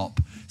 over the top,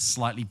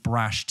 slightly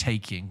brash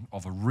taking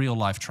of a real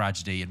life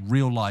tragedy and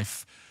real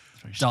life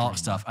dark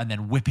stuff, and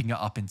then whipping it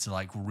up into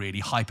like really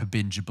hyper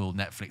bingeable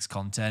Netflix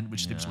content,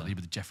 which is what they did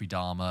with Jeffrey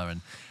Dahmer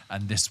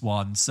and this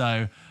one.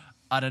 So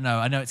I don't know.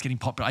 I know it's getting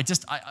popular.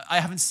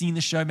 I haven't seen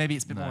the show. Maybe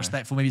it's a bit more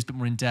respectful. Maybe it's a bit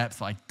more in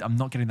depth. I'm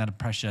not getting that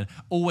impression.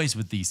 Always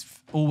with these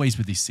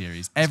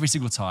series, every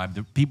single time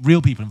the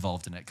real people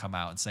involved in it come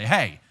out and say,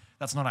 "Hey,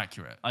 that's not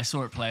accurate." I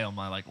saw it play on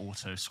my like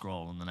auto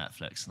scroll on the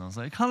Netflix, and I was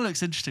like, it kind of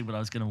looks interesting, but I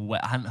was gonna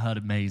wait. I hadn't heard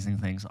amazing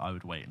things. I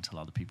would wait until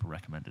other people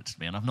recommended it to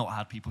me, and I've not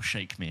had people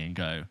shake me and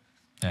go,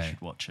 "You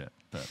should watch it."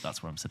 But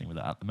that's where I'm sitting with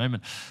it at the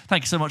moment.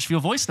 Thank you so much for your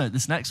voice note.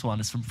 This next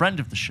one is from friend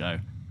of the show,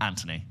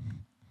 Anthony.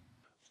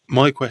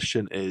 My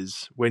question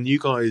is, when you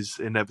guys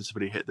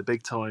inevitably hit the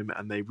big time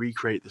and they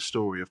recreate the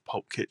story of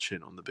Pulp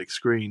Kitchen on the big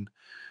screen,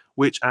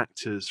 which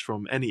actors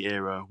from any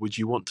era would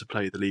you want to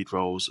play the lead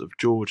roles of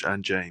George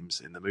and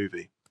James in the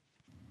movie?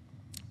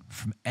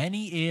 From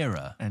any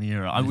era? Any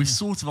era. We've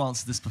sort of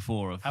answered this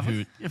before of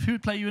who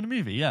would play you in a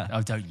movie, yeah.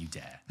 Oh, don't you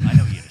dare. I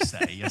know what you're going to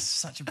say. You're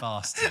such a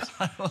bastard.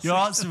 Your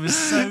answer was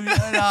so... No.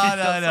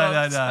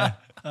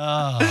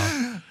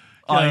 Oh.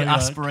 I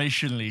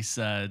aspirationally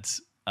said...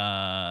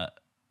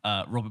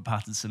 Robert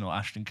Pattinson or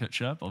Ashton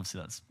Kutcher. But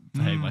obviously, that's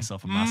paying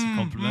myself a massive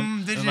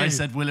compliment. And I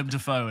said Willem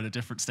Dafoe at a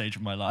different stage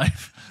of my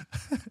life.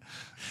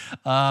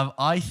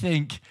 I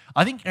think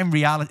in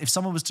reality, if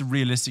someone was to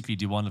realistically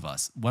do one of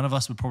us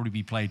would probably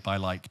be played by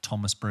like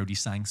Thomas Brodie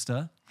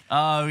Sangster.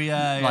 Oh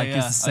yeah, like yeah.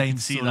 it's the same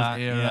sort of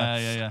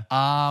era.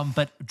 Yeah.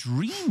 But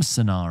dream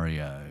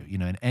scenario, you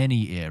know, in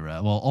any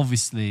era. Well,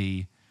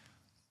 obviously,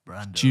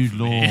 Brando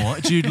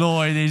Jude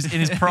Law in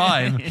his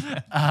prime.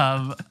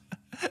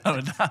 But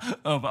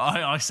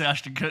I say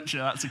Ashton Kutcher.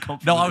 That's a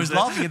compliment. No, I was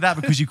laughing at that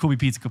because you called me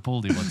Peter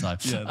Capaldi one time.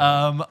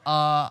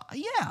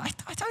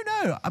 I don't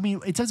know. I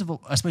mean, in terms of,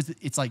 I suppose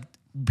it's like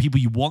people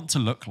you want to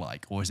look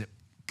like, or is it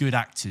good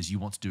actors you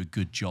want to do a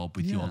good job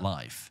with your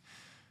life?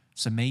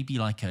 So maybe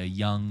like a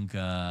young...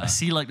 I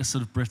see like the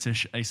sort of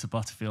British Asa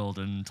Butterfield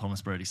and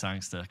Thomas Brodie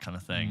Sangster kind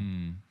of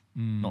thing.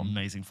 Not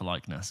amazing for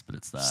likeness, but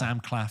it's there. Sam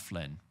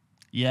Claflin.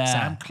 Yeah.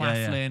 Sam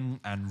Claflin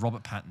and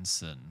Robert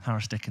Pattinson.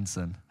 Harris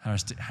Dickinson.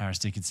 Harris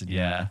Dickinson,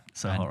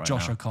 So and hot right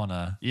Josh now.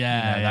 O'Connor.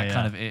 Yeah, that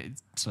kind of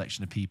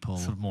selection of people.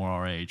 Sort of more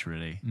our age,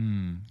 really.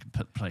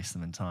 Place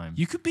them in time.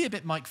 You could be a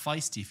bit Mike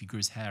Feisty if you grew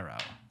his hair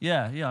out.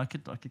 Yeah, I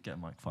could get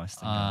Mike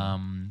Feisty.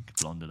 Could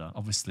blonde it up.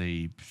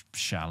 Obviously,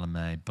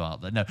 Chalamet,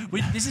 Butler. No,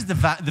 this is the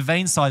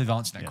vain side of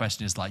answering that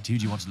question is like, who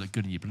do you want to look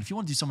good in you? But if you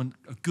want to do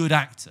a good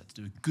actor to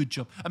do a good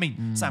job, I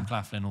mean, Sam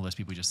Claflin, all those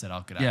people we just said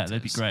are good actors. Yeah,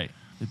 they'd be great.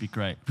 They'd be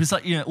great. Because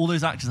like, you know, all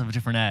those actors have a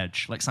different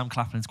edge. Like Sam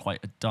Claflin's quite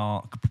a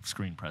dark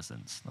screen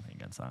presence. Nothing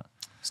against that.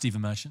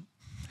 Stephen Merchant.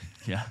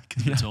 Yeah.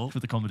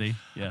 For the comedy.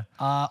 Yeah.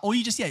 Or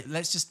you just,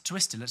 let's just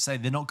twist it. Let's say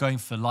they're not going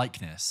for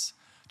likeness.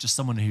 Just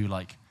someone who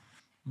like,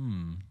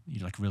 you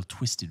like a real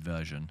twisted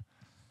version.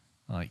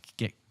 Like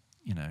get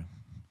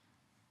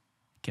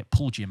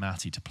Paul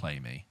Giamatti to play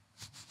me.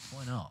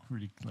 Why not?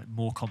 Really like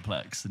more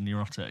complex and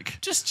neurotic.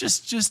 Just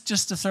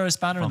to throw a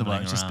spanner in the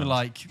works. Just be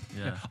like,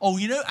 oh,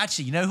 you know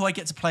who I'd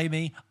get to play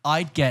me?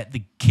 I'd get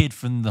the kid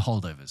from The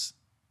Holdovers.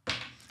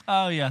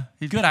 Oh yeah,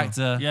 He's good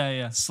actor.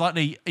 Yeah.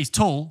 Slightly, he's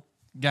tall,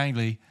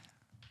 gangly,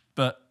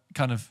 but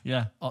kind of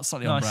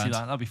slightly on I brand. see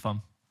that. That'd be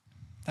fun.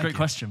 Thank Great you.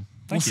 question.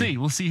 Thank you.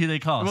 We'll see who they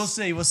cast. We'll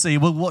see.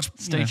 We'll watch.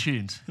 Stay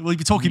tuned. We'll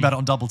be talking about it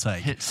on Double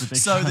Take. Hits the big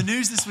So the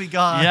news this week,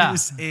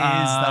 guys, is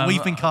that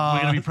we've been cast.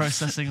 We're going to be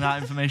processing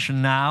that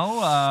information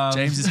now.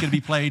 James is going to be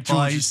played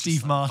by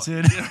Steve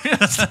Martin.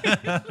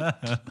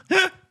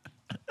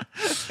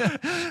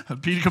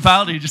 Peter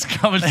Capaldi just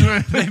coming through.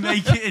 They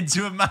make it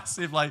into a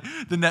massive, like,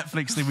 the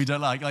Netflix thing we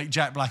don't like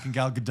Jack Black and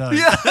Gal Gadot.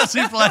 Yeah. That's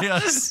who play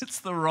us. It's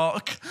The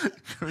Rock,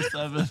 Chris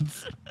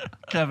Evans,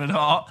 Kevin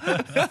Hart.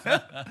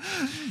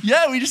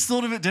 Yeah, we just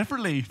thought of it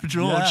differently for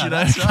George,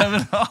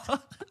 Kevin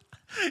Hart.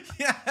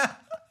 Yeah.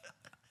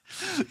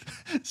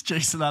 It's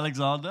Jason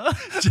Alexander.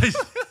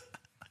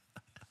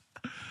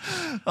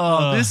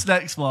 This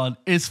next one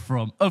is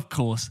from, of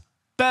course,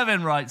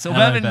 Bevan, right? So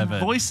Hello, Bevan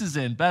voices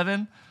in.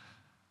 Bevan,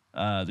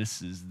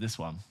 this is this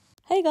one.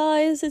 Hey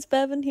guys, it's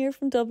Bevan here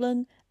from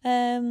Dublin.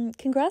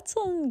 Congrats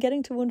on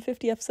getting to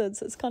 150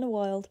 episodes. It's kind of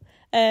wild.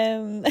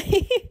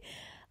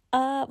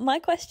 My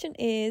question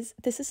is,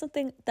 this is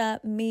something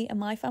that me and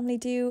my family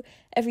do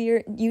every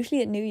year,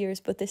 usually at New Year's,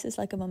 but this is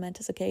like a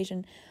momentous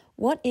occasion.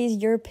 What is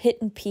your pit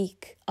and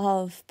peak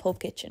of Pulp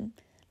Kitchen?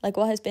 Like,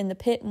 what has been the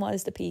pit and what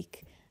is the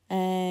peak?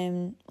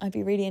 I'd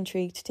be really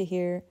intrigued to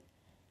hear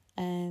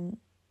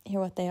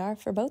what they are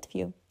for both of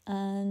you.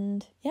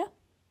 And yeah,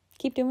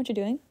 keep doing what you're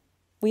doing.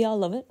 We all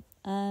love it.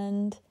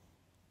 And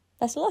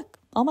best of luck.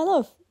 All my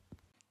love.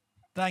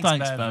 Thanks,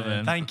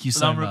 Bevan. Thank you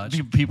so much.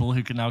 People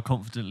who can now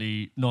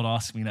confidently not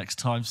ask me next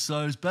time,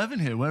 so is Bevan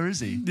here? Where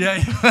is he?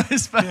 Yeah,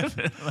 where's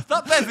Bevan?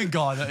 That Bevan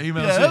guy that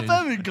emails yeah, you. that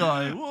Bevan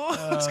guy.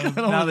 What's going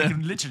on now with we him?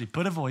 can literally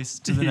put a voice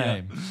to the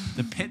name.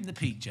 The pit and the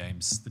peak,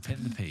 James. The pit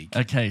and the peak.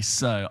 Okay,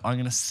 so I'm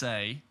going to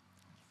say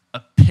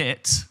a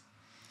pit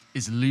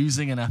is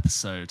losing an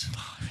episode.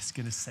 I was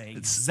going to say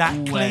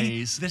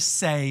exactly the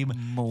same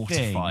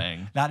mortifying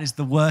thing. That is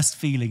the worst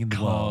feeling in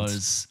the world.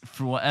 Because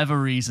for whatever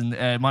reason,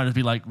 it might have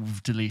been like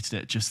we've deleted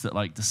it, just that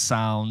like the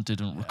sound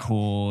didn't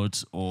record,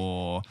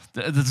 or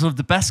the sort of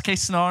the best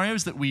case scenario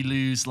is that we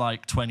lose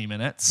like 20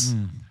 minutes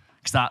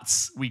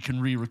because we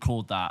can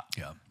re-record that.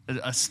 Yeah.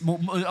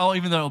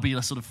 Even though it'll be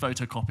a sort of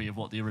photocopy of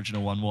what the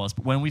original one was,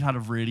 but when we've had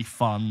a really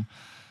fun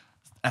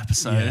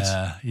episode,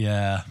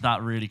 that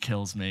really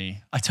kills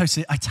me. It was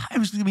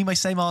going to be my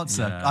same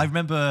answer. Yeah. I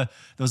remember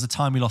there was a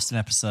time we lost an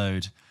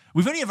episode.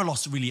 We've only ever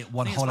lost really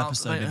one whole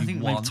episode. I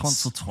think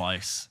once or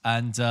twice.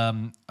 And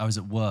I was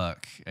at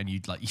work, and you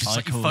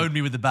phoned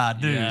me with the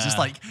bad news. Yeah. It's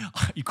like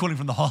you're calling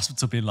from the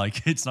hospital, being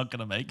like, "It's not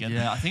going to make it."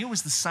 Yeah, I think it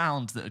was the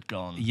sound that had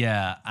gone.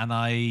 Yeah, and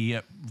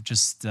I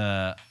just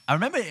I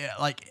remember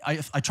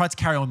I tried to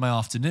carry on my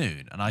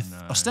afternoon, and I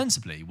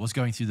ostensibly was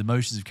going through the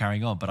motions of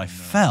carrying on, but I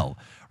felt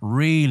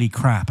really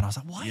crap, and I was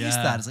like, "Why is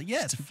that?" It's like,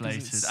 it's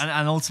deflated,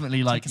 and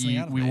ultimately, like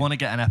we want to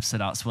get an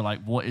episode out, so we're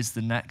like, "What is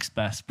the next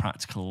best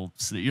practical?"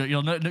 So that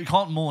you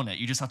can't mourn it.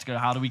 You just have to go,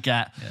 "How do we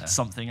get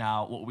something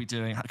out? What are we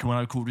doing? Can I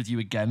record with you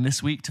again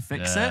this week to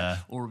fix it,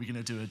 or are we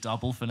going to do a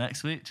double for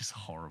next week?" Just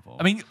horrible.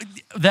 I mean,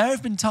 there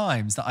have been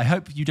times that I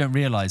hope you don't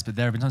realise, but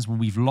there have been times when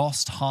we've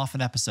lost half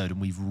an episode and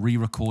we've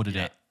re-recorded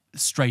it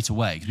straight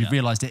away because we've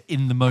realised it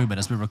in the moment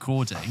as we're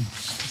recording,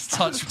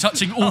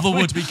 touching all the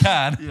wood we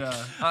can. Yeah,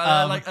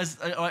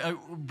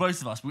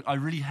 both of us, I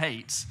really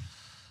hate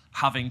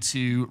having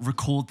to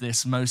record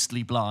this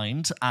mostly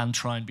blind and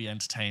try and be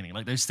entertaining.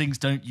 Like, those things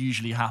don't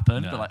usually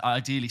happen, but like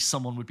ideally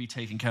someone would be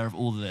taking care of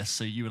all of this,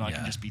 so you and I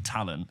can just be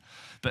talent.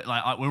 But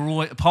like we're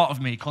always, part of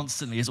me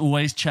constantly is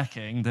always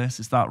checking this,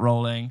 is that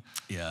rolling?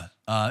 Yeah.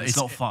 It's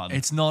not fun.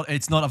 It's not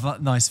a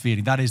nice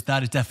feeling. That is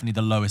definitely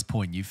the lowest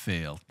point you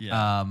feel.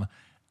 Yeah.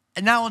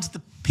 And now onto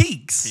the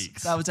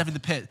peaks. That was definitely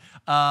the pit.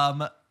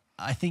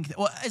 I think.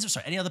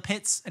 Sorry. Any other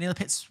pits?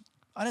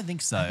 I don't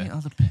think so. Any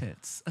other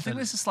pits? I think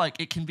this is like,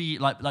 it can be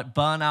like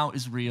burnout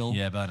is real.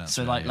 Yeah, burnout.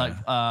 So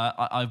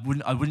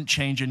I wouldn't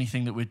change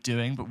anything that we're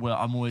doing, but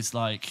I'm always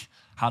like,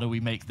 how do we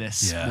make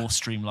this more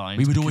streamlined?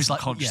 We would always like,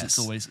 conscious.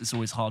 It's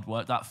always hard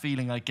work. That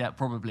feeling I get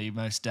probably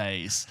most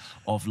days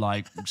of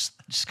like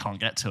just can't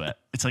get to it.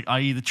 It's like I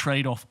either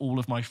trade off all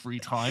of my free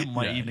time,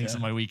 my evenings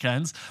and my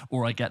weekends,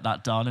 or I get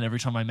that done. And every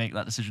time I make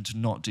that decision to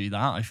not do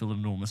that, I feel an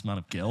enormous amount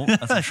of guilt,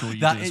 as I'm sure you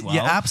do as well.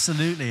 Yeah,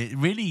 absolutely. It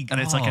really,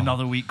 and it's like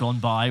another week gone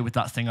by with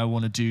that thing I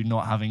want to do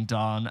not having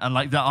done, and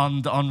like the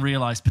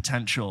unrealized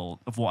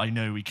potential of what I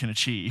know we can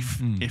achieve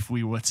if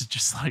we were to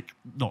just like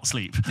not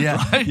sleep.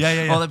 Yeah, right?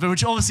 yeah. Well, but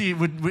which obviously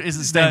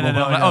isn't stable. No,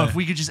 but I'm like, if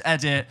we could just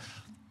edit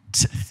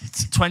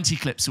 20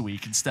 clips a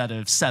week instead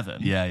of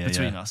 7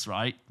 between us,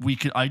 right? We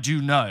could. I do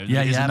know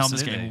that it's a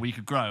numbers game and we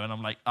could grow, and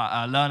I'm like,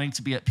 learning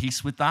to be at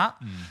peace with that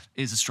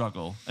is a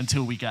struggle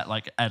until we get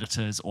like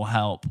editors or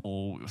help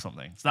or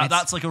something. So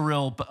that's like a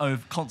real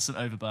constant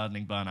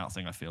overburdening burnout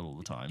thing I feel all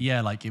the time.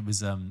 Yeah, like it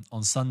was on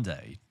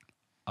Sunday,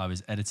 I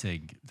was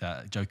editing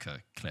that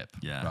Joker clip,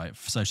 right?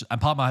 So, and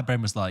part of my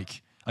brain was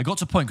like, I got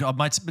to a point.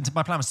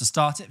 My plan was to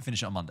start it and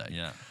finish it on Monday.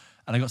 Yeah.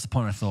 And I got to the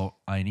point where I thought,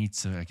 I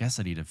guess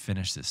I need to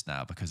finish this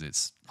now because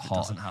it's hot. It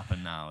doesn't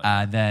happen now.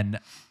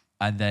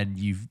 And then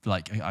you've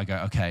like, I go,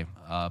 okay,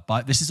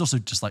 but this is also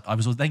just like, I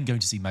was then going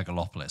to see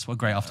Megalopolis. What a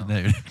great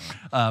afternoon.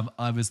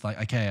 I was like,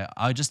 okay,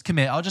 I'll just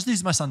commit. I'll just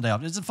lose my Sunday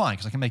off. It's fine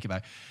because I can make it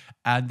back.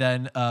 And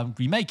then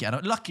remake it.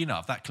 And lucky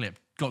enough, that clip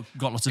got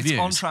lots of views.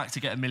 It's on track to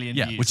get 1 million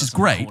views. Which is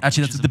great.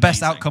 Actually, that's the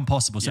best outcome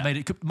possible. So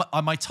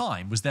my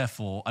time was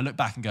therefore, I look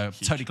back and go,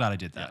 totally glad I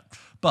did that. Yeah.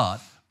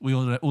 But we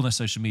all know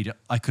social media,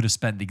 I could have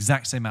spent the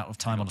exact same amount of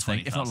time on a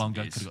thing, if not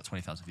longer, could have got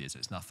 20,000 views. So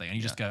it's nothing. And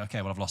you just go,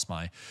 okay, well, I've lost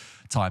my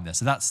time there.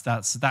 So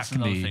that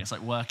can be. Thing. It's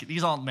like work.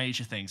 These aren't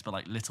major things, but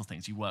like little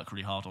things. You work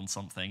really hard on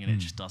something and it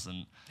just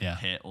doesn't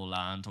hit or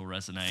land or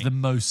resonate. For the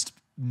most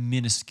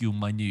minuscule,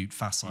 minute,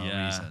 facile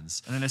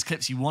reasons. And then there's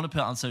clips you want to put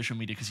on social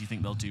media because you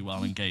think they'll do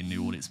well and gain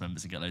new audience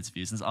members and get loads of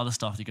views. And there's other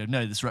stuff that you go,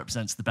 no, this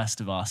represents the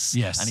best of us.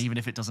 Yes. And even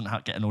if it doesn't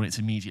get an audience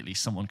immediately,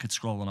 someone could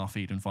scroll on our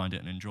feed and find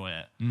it and enjoy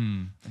it.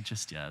 And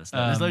just,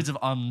 there's loads of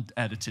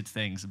unedited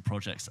things and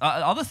projects.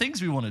 Other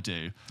things we want to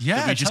do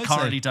that we just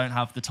currently don't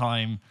have the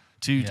time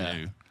to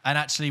do. And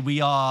actually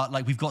we are,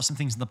 like, we've got some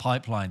things in the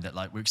pipeline that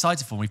like we're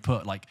excited for. And we've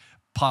put like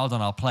piled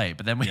on our plate,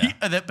 but then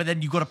but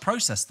then you've got to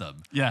process them,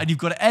 Yeah. and you've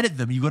got to edit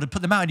them, you've got to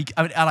put them out,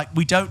 and like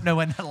we don't know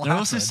when that'll There are happen.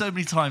 also so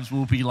many times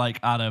we'll be like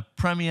at a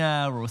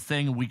premiere or a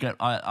thing, and we get.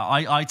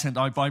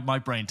 My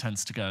brain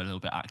tends to go a little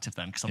bit active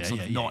then because I'm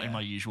sort of not in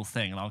my usual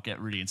thing, and I'll get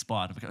really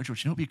inspired. I'll go, oh,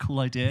 George, you know what would be a cool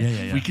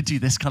idea? We could do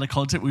this kind of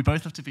content. We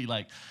both have to be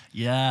like,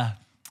 yeah.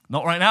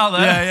 Not right now, though.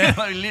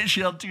 Like,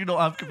 literally, I do not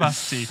have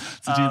capacity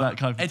to do that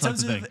kind of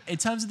thing. In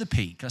terms of the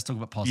peak, let's talk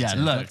about positive.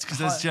 Yeah, loads, because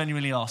there's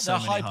genuinely are so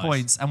there are many high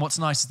points, and what's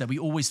nice is that we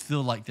always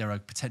feel like there are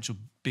potential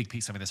big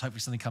peaks. I mean, there's hopefully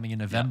something coming in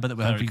November that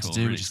we're hoping to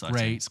do, really which is exciting.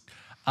 great.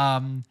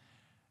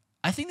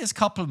 I think there's a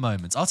couple of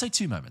moments. I'll say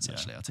 2 moments,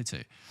 actually. I'll say 2.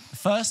 The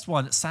first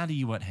one, sadly,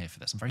 you weren't here for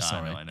this. I'm very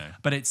sorry. I know.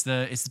 But it's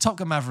the Top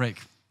Gun Maverick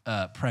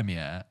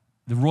premiere,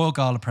 the Royal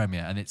Gala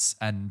premiere, and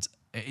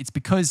it's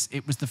because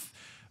it was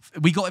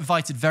we got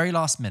invited very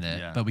last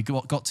minute, but we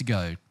got to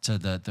go to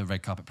the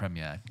red carpet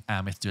premiere,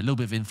 and we had to do a little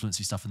bit of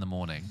influency stuff in the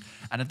morning.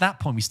 And at that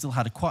point, we still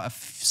had quite a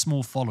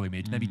small following. We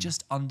had maybe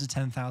just under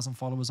 10,000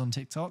 followers on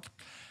TikTok,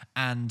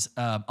 and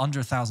under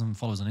 1,000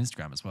 followers on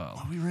Instagram as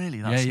well. Oh, we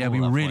really?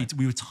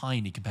 We were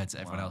tiny compared to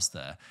everyone else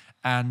there.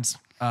 And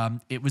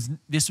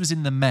this was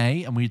in the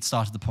May, and we had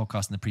started the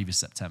podcast in the previous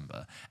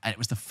September, and it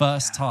was the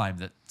first time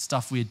that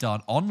stuff we had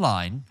done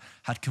online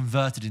had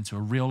converted into a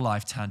real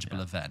life tangible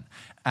event.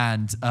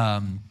 And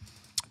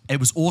it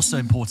was also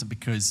important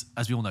because,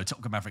 as we all know, Top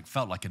Gun Maverick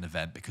felt like an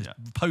event because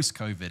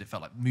post-COVID, it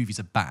felt like movies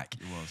are back.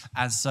 It was.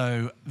 And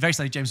so, very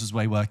sadly, James was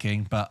away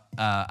working, but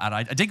and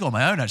I did go on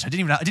my own, actually. I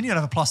didn't even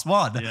have a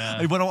 +1. Yeah.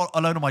 I went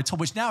alone on my top,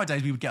 which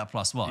nowadays we would get a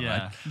 +1,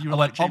 right? I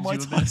went on my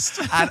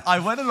top. And I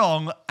went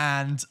along,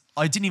 and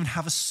I didn't even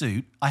have a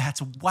suit. I had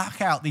to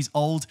whack out these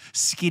old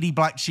skinny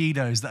black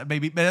chinos that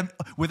maybe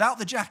without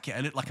the jacket, I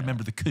looked like a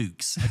member of the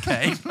Kooks.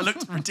 Okay, I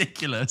looked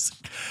ridiculous.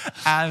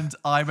 And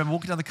I remember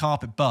walking down the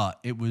carpet, but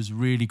it was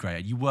really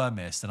great. You were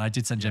missed, and I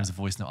did send James a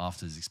voice note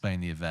afterwards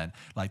explaining the event.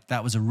 Like,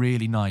 that was a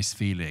really nice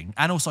feeling.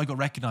 And also, I got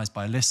recognised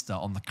by a listener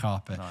on the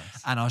carpet,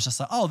 and I was just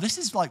like, oh, this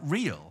is like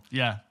real.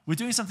 Yeah, we're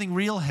doing something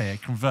real here.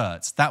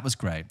 Converts. That was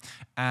great.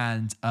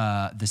 And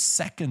the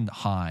second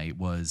high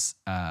was,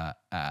 I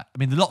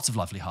mean, there are lots of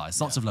lovely highs,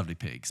 lots of lovely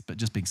peaks, but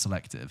just being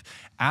selective.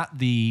 At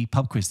the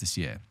pub quiz this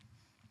year,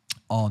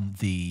 on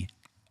the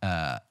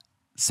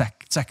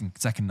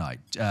second night,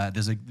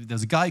 there's a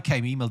guy who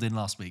emailed in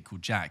last week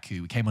called Jack,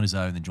 who came on his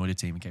own and joined a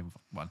team and came with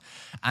one.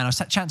 And I was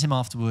chatting to him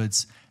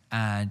afterwards,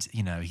 and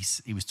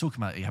he was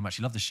talking about how much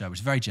he loved the show, which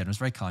was very generous,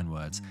 very kind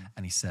words.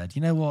 And he said,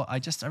 you know what, I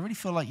really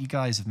feel like you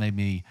guys have made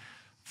me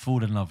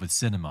fall in love with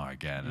cinema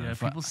again. Yeah,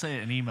 people say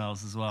it in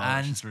emails as well,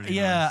 and which is really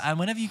nice. And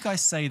whenever you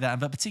guys say that,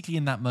 but particularly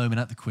in that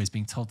moment at the quiz,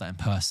 being told that in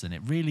person,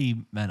 it really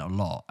meant a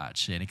lot,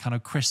 actually, and it kind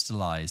of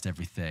crystallized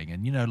everything.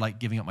 And like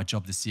giving up my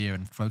job this year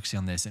and focusing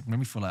on this, it made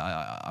me feel like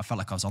I felt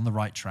like I was on the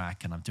right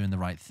track and I'm doing the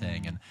right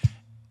thing. And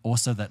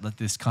also that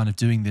this kind of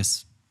doing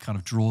this kind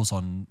of draws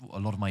on a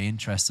lot of my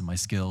interests and my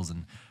skills,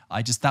 and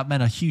that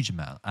meant a huge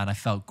amount, and I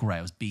felt great.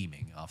 I was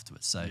beaming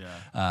afterwards. So,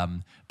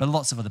 but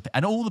lots of other,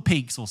 and all the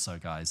peaks also,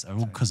 guys, are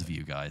all because of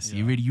you guys.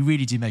 You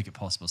really do make it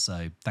possible.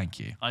 So thank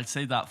you. I'd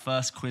say that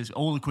first quiz,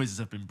 all the quizzes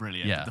have been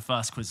brilliant. Yeah. But the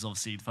first quiz is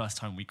obviously the first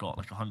time we got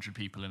like 100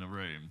 people in a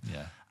room.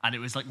 Yeah. And it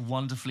was like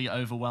wonderfully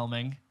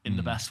overwhelming in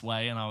the best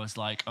way. And I was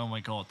like, oh my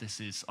God, this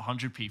is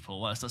 100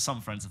 people. Well, it's some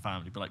friends and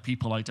family, but like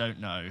people I don't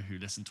know who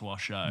listen to our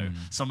show,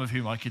 some of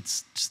whom I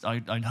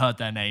heard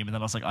their name, and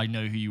then I was like, I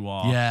know who you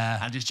are.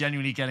 Yeah. And just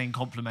genuinely getting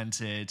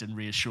complimented and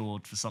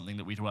reassured for something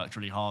that we'd worked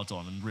really hard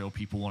on, and real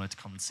people wanted to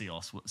come and see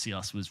us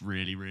was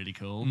really, really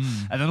cool.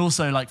 And then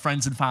also like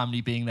friends and family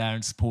being there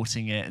and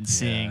supporting it and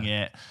seeing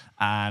it.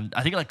 And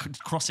I think like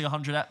crossing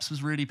 100 eps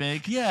was really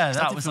big. Yeah,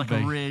 that was like a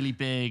really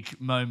big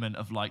moment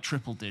of like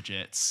triple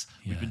digits.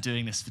 We've been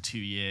doing this for 2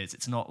 years.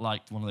 It's not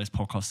like one of those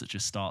podcasts that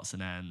just starts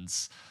and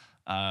ends.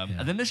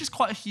 And then there's just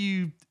quite a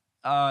few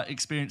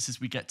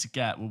experiences we get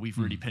where we've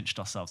really pinched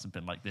ourselves and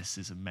been like, this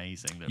is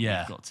amazing that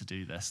we've got to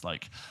do this.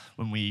 Like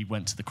when we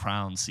went to the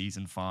Crown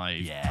season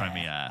 5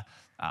 premiere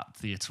at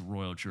Theatre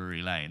Royal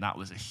Drury Lane, that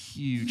was a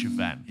huge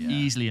event,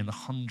 easily in the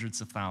hundreds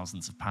of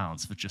thousands of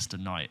pounds for just a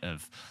night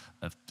of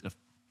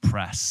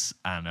press,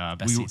 and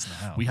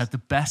we had the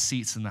best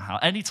seats in the house.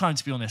 Anytime,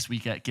 to be honest, we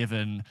get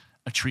given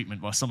a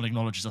treatment where someone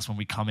acknowledges us when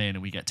we come in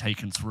and we get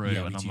taken through,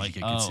 and I'm like,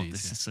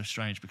 this is so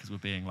strange because we're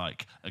being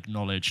like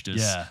acknowledged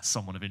as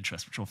someone of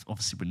interest, which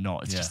obviously we're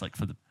not. It's just like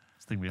for the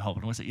thing we hold.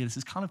 And I was like, this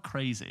is kind of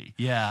crazy.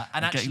 Yeah,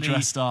 and actually getting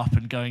dressed up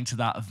and going to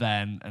that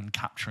event and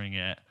capturing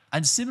it.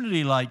 And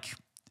similarly, like,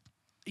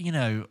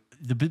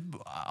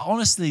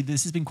 honestly,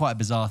 this has been quite a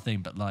bizarre thing,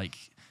 but like,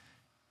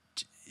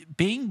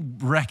 being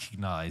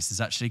recognised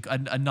is actually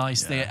a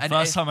nice thing. And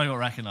first time I got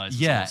recognised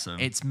was awesome.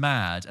 It's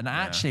mad. And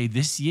actually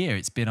this year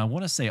it's been, I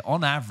want to say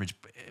on average,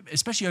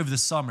 especially over the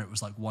summer, it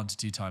was like 1 to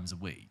 2 times a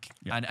week,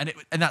 and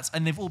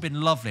they've all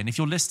been lovely. And if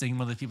you're listening,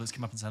 one of the people that's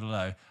come up and said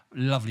hello,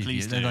 lovely of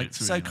you. They're like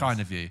so really kind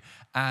of you,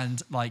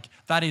 and like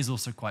that is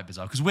also quite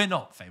bizarre because we're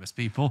not famous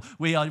people.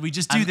 We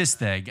just do this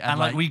thing, and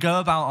like we go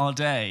about our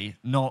day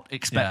not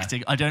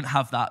expecting. I don't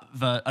have that.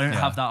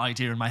 Have that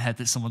idea in my head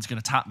that someone's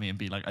going to tap me and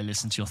be like, "I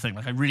listened to your thing."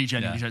 Like I really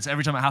genuinely don't. So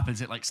every time it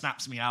happens, it like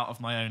snaps me out of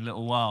my own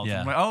little world.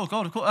 Yeah. I'm like, oh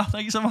god, of course,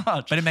 thank you so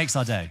much. But it makes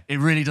our day. It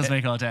really does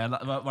make our day. And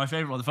my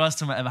favorite one, the first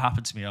time it ever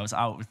happened to me, I was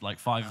out with like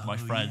 5 of my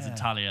friends in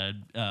Talia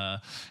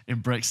in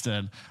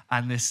Brixton,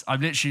 and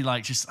I'm literally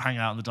like just hanging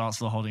out on the dance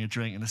floor holding a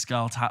drink, and this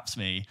girl taps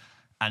me.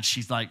 And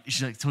she's like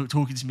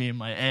talking to me in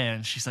my ear,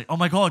 and she's like, "Oh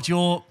my god,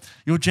 you're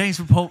James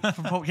from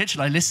Pulp Kitchen.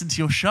 I listened to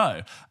your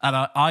show," and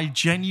I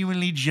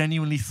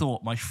genuinely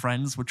thought my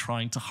friends were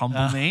trying to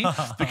humble me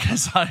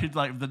because I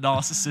like the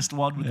narcissist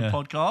one with the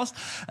podcast.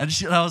 And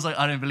I was like,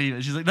 "I don't believe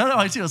it." She's like, "No,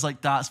 I do." I was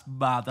like, "That's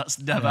mad. That's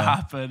never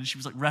happened." And she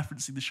was like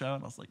referencing the show,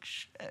 and I was like,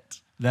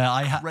 "Shit."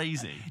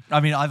 Crazy. I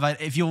mean,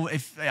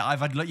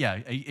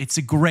 it's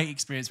a great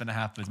experience when it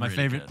happens. My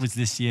favorite was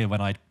this year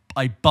when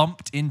I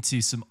bumped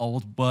into some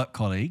old work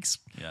colleagues.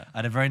 Yeah. I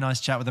had a very nice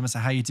chat with them and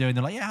said, "How you doing?"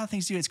 They're like, "Yeah, how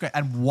things do? It's great."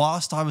 And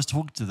whilst I was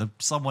talking to them,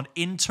 someone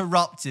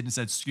interrupted and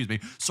said, "Excuse me,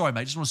 sorry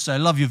mate, just want to say I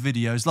love your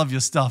videos, love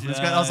your stuff." And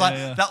I was like,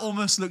 that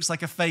almost looks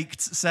like a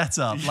faked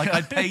setup. Like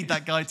I paid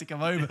that guy to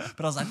come over, but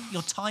I was like,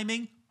 your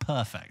timing.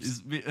 Perfect.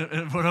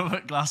 When I'm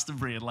at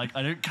Glastonbury, and like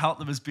I don't count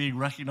them as being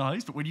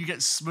recognised, but when you get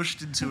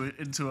smushed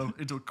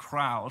into a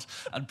crowd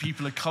and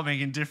people are coming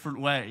in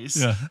different ways,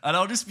 and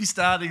I'll just be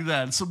standing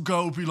there, and some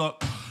girl will be like,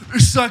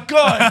 "It's that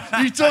guy.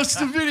 He does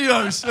the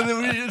videos," and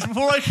then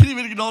before I can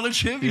even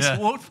acknowledge him, he's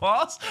walked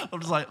past. I'm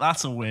just like,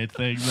 that's a weird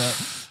thing that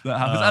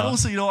happens. And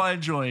also, you know what I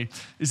enjoy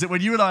is that when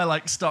you and I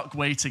like stuck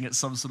waiting at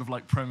some sort of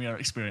like premiere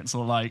experience,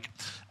 or like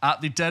at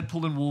the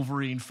Deadpool and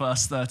Wolverine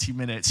first 30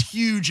 minutes,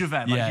 huge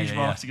event, huge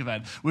marketing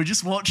event. We're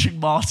just watching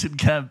Martin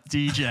Kemp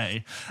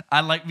DJ,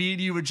 and like me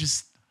and you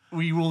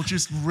we will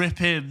just rip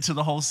into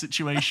the whole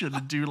situation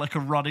and do like a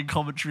running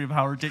commentary of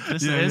how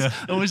ridiculous it is.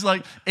 It was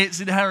like,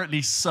 it's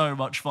inherently so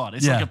much fun.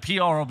 It's like a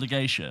PR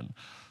obligation,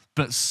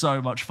 but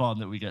so much fun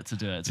that we get to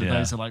do it. So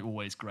those are like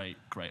always great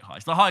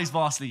highs. The highs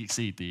vastly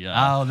exceed the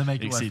they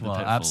make it worthwhile.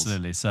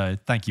 Absolutely. So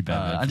thank you, Ben.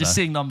 And just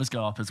seeing numbers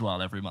go up as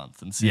well every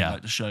month, and seeing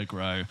like the show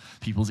grow,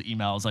 people's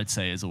emails, I'd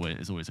say is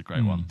always a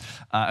great one.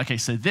 Okay,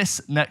 so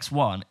this next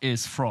one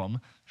is from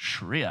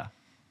Shreya.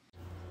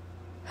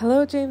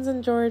 Hello, James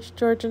and George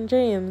and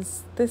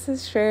James. This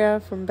is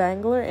Shreya from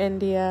Bangalore,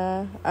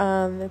 India.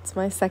 It's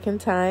my second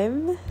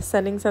time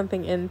sending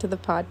something into the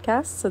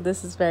podcast, so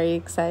this is very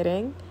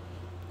exciting.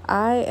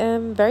 I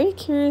am very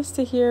curious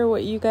to hear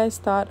what you guys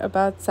thought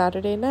about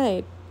Saturday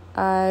Night.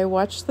 I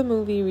watched the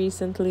movie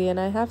recently, and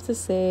I have to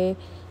say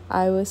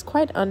I was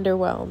quite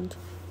underwhelmed.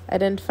 I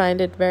didn't find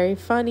it very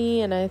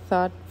funny, and I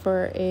thought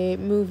for a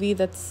movie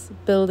that's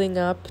building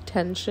up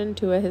tension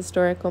to a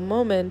historical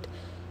moment,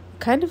 it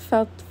kind of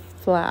felt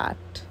flat.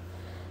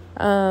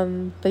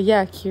 But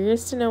yeah,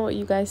 curious to know what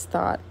you guys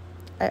thought.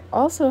 I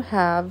also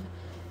have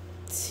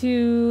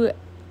 2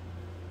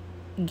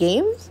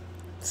 games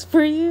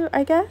for you,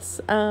 I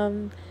guess.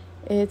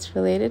 It's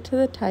related to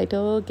the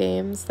title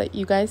games that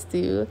you guys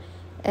do,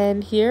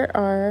 and here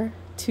are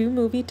 2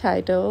 movie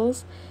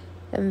titles,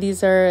 and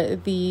these are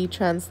the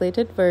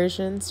translated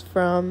versions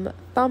from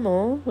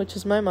Tamil, which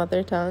is my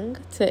mother tongue,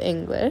 to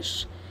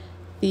English.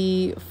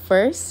 The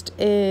first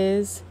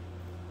is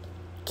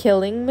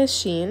Killing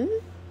Machine,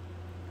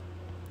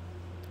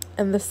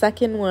 and the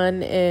second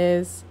one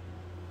is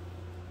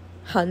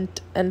Hunt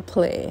and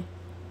Play.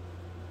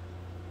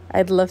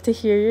 I'd love to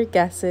hear your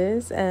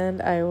guesses,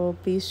 and I will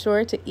be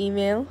sure to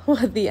email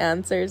what the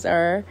answers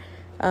are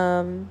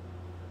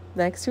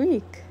next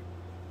week.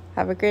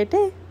 Have a great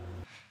day.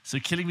 So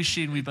Killing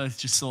Machine, we both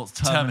just thought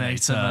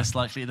Terminator most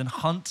likely, then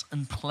Hunt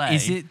and Play.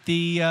 Is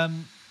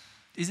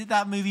it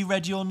that movie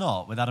Ready or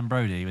Not with Adam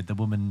Brody, with the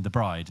woman, the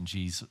bride, and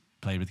she's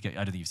played with, I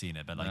don't think you've seen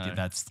it, but like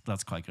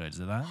that's quite good. Is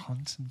it that?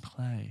 Hunt and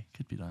Play.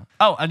 Could be that.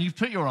 Oh, and you've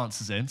put your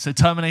answers in. So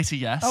Terminator,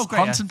 yes. Oh, great.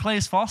 Hunt and Play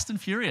is Fast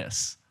and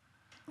Furious.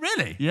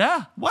 Really?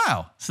 Yeah.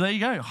 Wow. So there you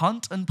go.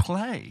 Hunt and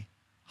Play.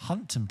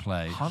 Hunt and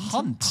Play. Hunt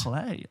and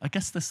Play. I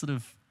guess they're sort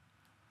of...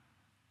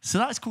 So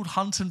that's called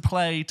Hunt and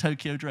Play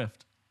Tokyo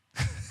Drift.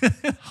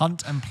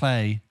 Hunt and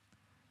Play.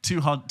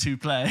 To hunt, to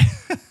play.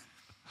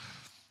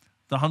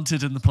 The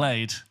hunted and the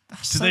played.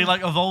 Do they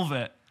like evolve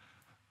it?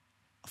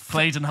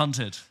 Played and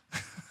hunted.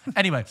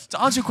 Anyway,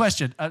 to answer your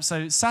question,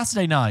 so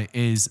Saturday Night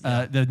is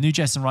the new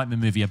Jason Reitman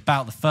movie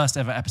about the first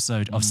ever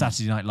episode of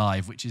Saturday Night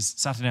Live, which is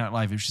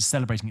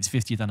celebrating its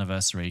 50th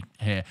anniversary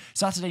here.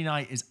 Saturday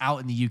Night is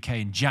out in the UK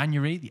in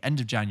January, the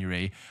end of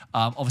January.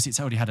 Obviously, it's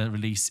already had a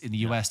release in the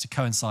US to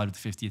coincide with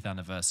the 50th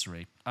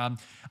anniversary.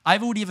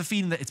 I've already have a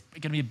feeling that it's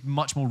going to be a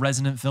much more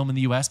resonant film in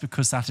the US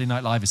because Saturday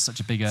Night Live is such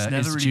a big institution.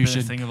 It's never really been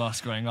a thing of us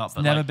growing up,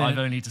 but I've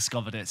only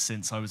discovered it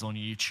since I was on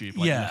YouTube,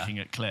 looking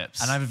at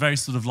clips. And I have a very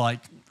sort of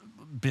like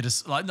bit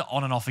of like not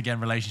on and off again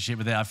relationship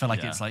with it. I feel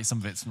like it's like some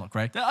of it's not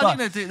great. I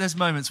think there's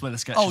moments where the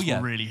sketches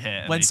will really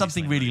hit. When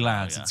something really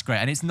lands, it's great.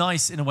 And it's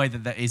nice in a way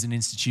that there is an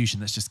institution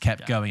that's just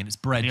kept going and it's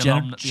bred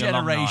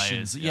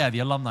generations. The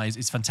alumni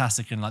is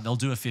fantastic. And like they'll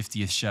do a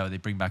 50th show. They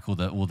bring back all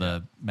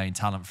the main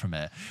talent from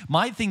it.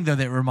 My thing though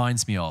that it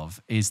reminds me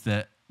of is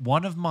that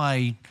one of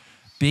my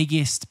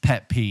biggest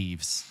pet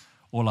peeves,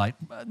 or like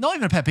not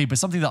even a pet peeve, but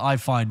something that I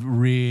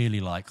find really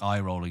like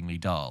eye-rollingly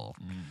dull,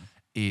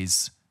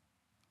 is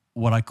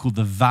what I call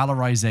the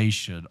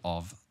valorization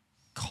of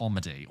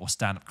comedy or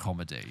stand-up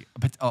comedy.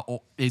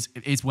 Or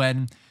is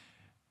when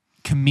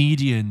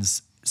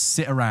comedians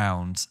sit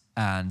around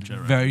and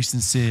very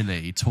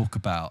sincerely talk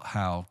about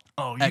how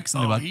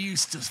excellent he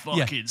used to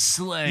fucking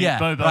slay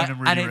Bo Burnham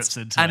really rips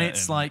into and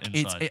it's like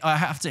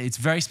it's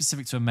very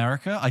specific to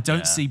America. I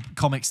don't see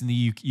comics in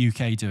the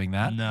UK doing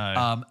that.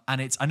 No.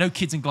 And I know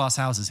Kids in Glass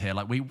Houses here,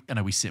 like we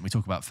sit and we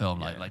talk about film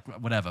like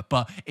whatever,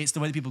 but it's the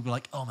way that people go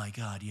like, oh my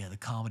god, the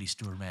Comedy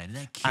Store, man,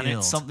 they're killed. And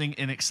it's something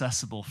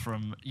inaccessible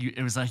from you.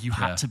 It was like you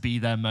had to be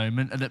their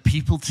moment, and that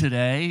people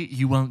today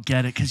you won't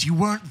get it because you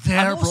weren't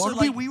there, bro.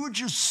 Like, we were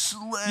just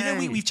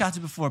slay. We've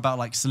chatted before about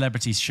like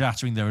celebrities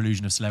shattering their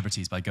illusion of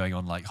celebrities by going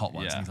on like Hot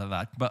Ones, things like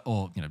that, but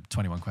or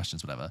 21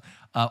 Questions, whatever.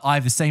 I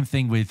have the same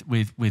thing with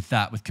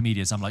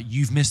comedians. I'm like,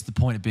 you've missed the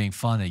point of being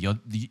funny.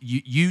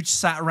 You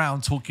sat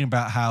around talking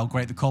about how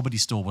great the Comedy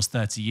Store was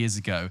 30 years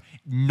ago.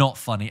 Not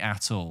funny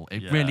at all.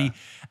 It really,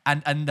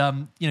 and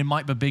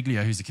Mike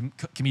Birbiglia, who's a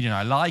comedian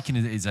I like and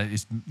is a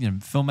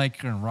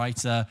filmmaker and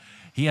writer.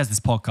 He has this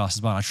podcast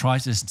as well. I try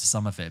to listen to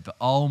some of it, but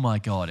oh my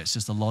god, it's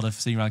just a lot of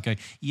sitting around going,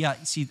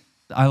 see,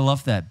 I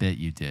love that bit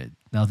you did.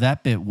 Now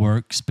that bit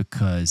works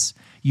because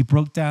you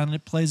broke down and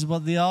it plays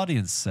what the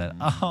audience said.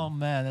 Oh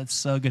man, that's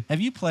so good.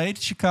 Have you played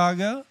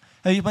Chicago?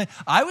 Have you played?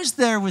 I was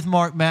there with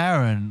Mark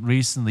Maron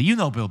recently. You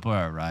know Bill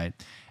Burr, right?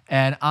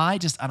 And I'm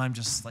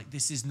just like,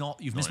 this is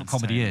not. You've missed what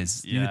comedy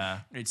is. Yeah.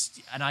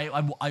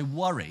 I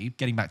worry,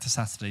 getting back to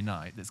Saturday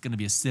night, there's going to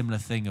be a similar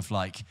thing of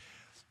like.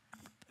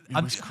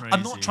 I'm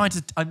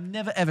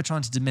never ever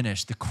trying to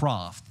diminish the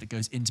craft that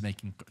goes into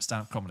making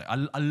stand-up comedy. I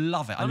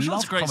love it. I love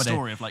it's a great comedy,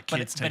 story of like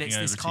kids taking over.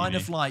 But it's this TV. kind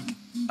of like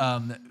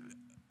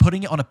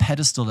putting it on a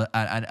pedestal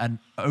and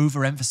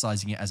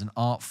overemphasizing it as an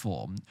art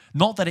form.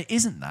 Not that it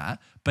isn't that,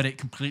 but it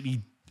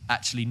completely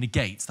actually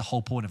negates the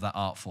whole point of that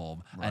art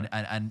form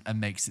and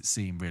makes it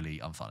seem really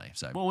unfunny.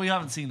 So, well, we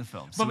haven't seen the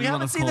film, but we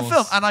haven't seen the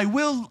film, and I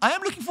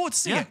am looking forward to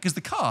seeing it because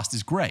the cast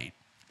is great.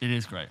 It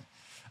is great.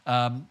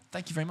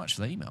 Thank you very much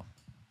for that email.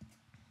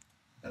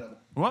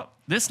 Well,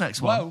 this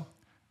next one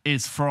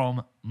is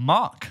from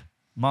Mark.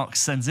 Mark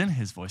sends in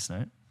his voice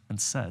note and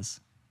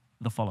says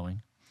the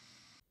following.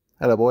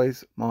 Hello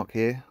boys, Mark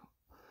here.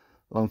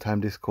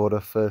 Long-time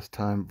Discorder,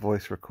 first-time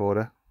voice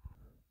recorder.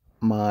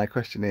 My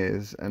question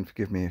is, and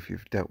forgive me if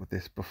you've dealt with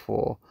this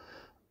before,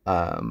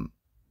 are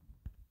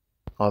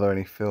there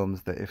any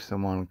films that if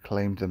someone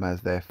claimed them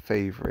as their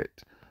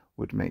favourite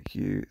would make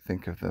you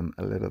think of them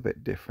a little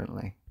bit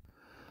differently?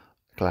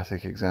 A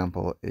classic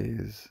example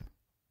is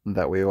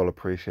that we all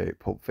appreciate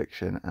Pulp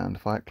Fiction and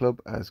Fight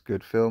Club as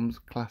good films,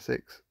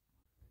 classics.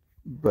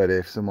 But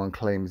if someone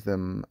claims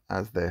them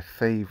as their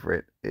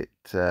favourite, it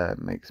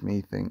makes me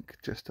think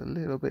just a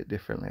little bit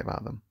differently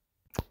about them.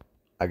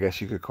 I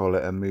guess you could call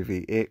it a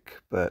movie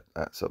ick, but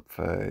that's up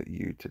for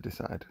you to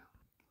decide.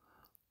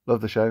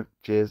 Love the show.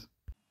 Cheers.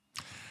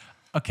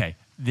 Okay,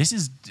 this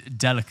is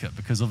delicate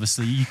because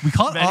obviously we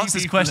can't answer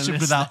this question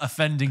without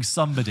offending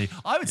somebody.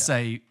 I would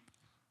say,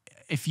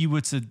 if you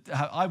were to,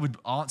 I would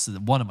answer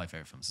that one of my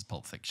favorite films is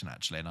Pulp Fiction,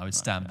 actually, and I would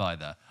stand by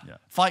that. Yeah.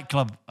 Fight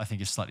Club, I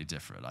think, is slightly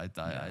different.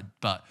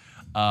 But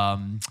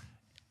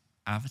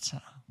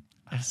Avatar.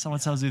 If someone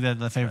tells me their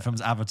favorite film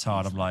is Avatar,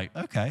 and I'm like,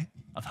 okay.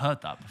 I've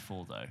heard that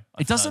before, though.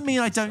 It doesn't mean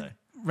I don't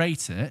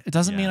rate it. It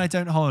doesn't mean I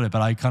don't hold it,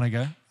 but I kind of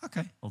go,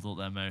 okay. Although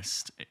their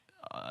most,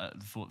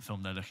 the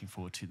film they're looking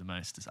forward to the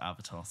most is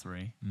Avatar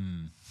 3.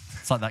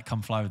 It's like that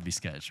Come Fly With Me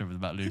sketch over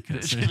about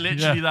Lucas.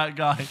 Literally that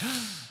guy.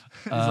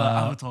 He's like,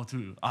 Avatar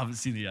 2. I haven't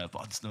seen it yet, but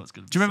I just know it's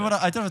going to be Do you remember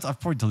what I've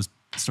probably told this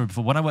story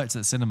before. When I worked at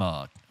the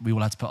cinema, we all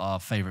had to put our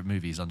favourite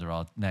movies under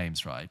our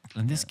names, right?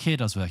 And this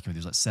kid I was working with, he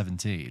was like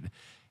 17.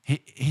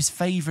 His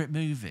favourite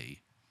movie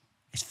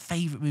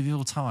of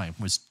all time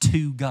was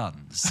Two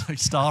Guns,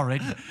 starring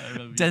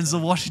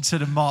Denzel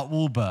Washington and Mark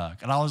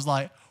Wahlberg. And I was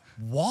like,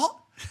 what?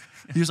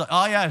 He was like,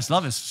 oh yeah, I just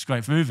love it. It's a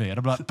great movie. And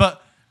I'm like,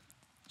 but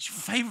it's your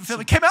favourite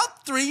film? It came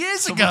out 3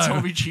 years ago. Someone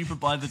told me Cheaper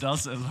by the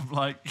Dozen. I'm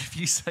like, if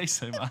you say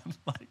so, man.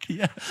 Like,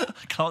 I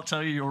can't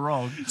tell you you're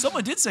wrong.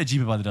 Someone did say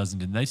Cheaper by the Dozen,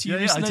 didn't they? I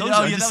told you.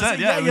 I just said,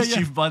 it was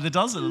Cheaper by the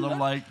Dozen. And I'm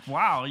like,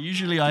 wow.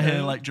 Usually I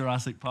hear like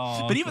Jurassic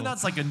Park. But even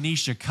that's like a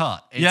niche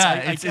cut.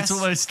 It's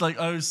almost like,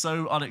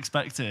 so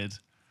unexpected.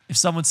 If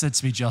someone said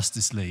to me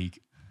Justice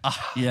League,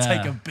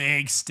 take a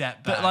big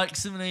step back. But like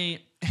similarly,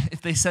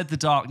 if they said The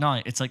Dark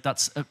Knight, it's like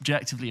that's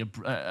objectively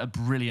a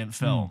brilliant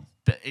film.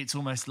 but it's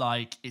almost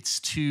like it's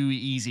too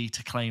easy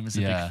to claim as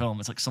a big film.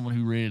 It's like someone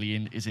who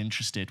really is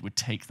interested would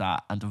take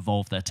that and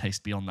evolve their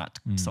taste beyond that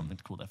to something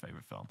to call their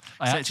favorite film.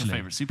 It's your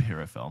favorite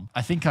superhero film.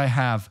 I think I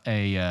have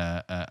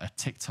a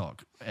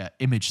TikTok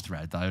image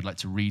thread that I would like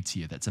to read to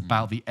you that's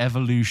about the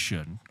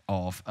evolution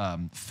of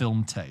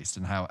film taste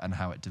and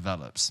how it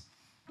develops.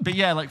 But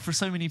yeah, like for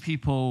so many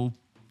people,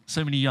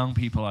 so many young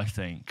people, I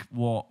think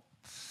what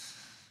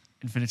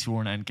Infinity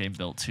War and Endgame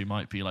built to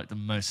might be like the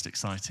most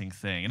exciting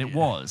thing, and it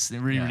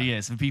really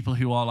is. For people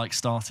who are like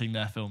starting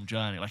their film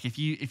journey, like if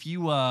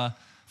you were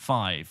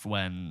 5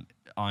 when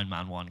Iron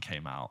Man 1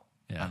 came out,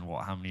 and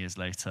how many years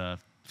later,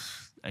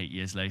 8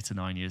 years later,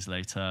 9 years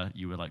later,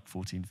 you were like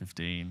 14,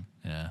 15,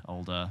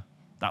 older.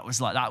 That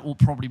was like that. All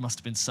probably must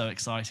have been so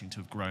exciting to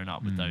have grown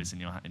up with those in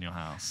your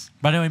house.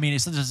 But I know what I mean.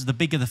 It's just the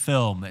bigger the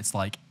film, it's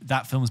like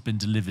that film's been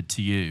delivered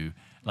to you.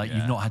 Like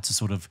you've not had to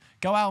sort of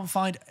go out and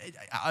find.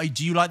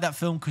 Do you like that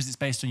film because it's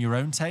based on your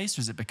own taste,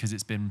 or is it because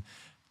it's been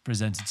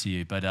presented to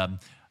you? But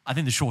I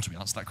think the shorter we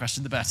answer that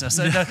question, the better.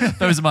 So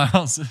those are my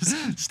answers.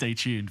 Stay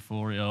tuned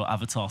for your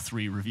Avatar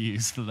 3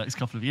 reviews for the next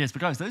couple of years.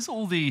 But guys, those are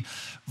all the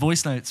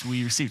voice notes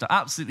we received. I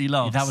absolutely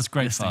loved that was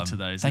great listening fun. to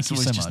those. Thank you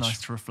so much. It's always just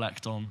nice to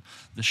reflect on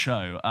the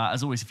show.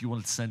 As always, if you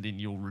wanted to send in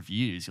your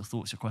reviews, your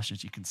thoughts, your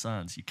questions, your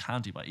concerns, you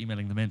can do by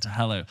emailing them in to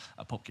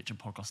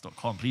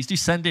hello@popkitchenpodcast.com. Please do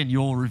send in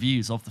your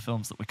reviews of the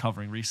films that we're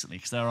covering recently,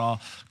 because there are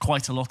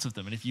quite a lot of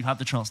them. And if you've had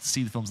the chance to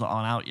see the films that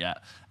aren't out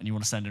yet and you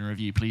want to send in a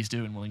review, please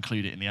do, and we'll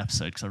include it in the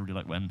episode, because I really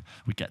like when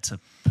we get to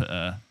put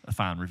a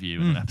fan review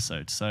in an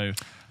episode. So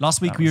last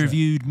week we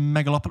reviewed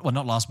Megalopolis. Well,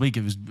 not last week.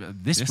 It was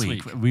this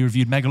week. We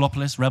reviewed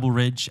Megalopolis, Rebel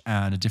Ridge,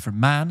 and A Different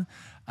Man.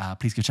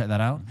 Please go check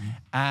that out.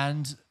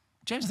 And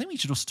James, I think we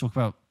should also talk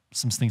about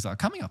some things that are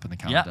coming up in the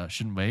calendar,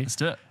 shouldn't we? Let's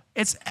do it.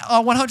 It's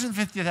our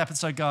 150th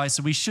episode, guys.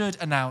 So we should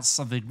announce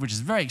something which is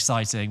very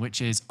exciting,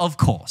 which is, of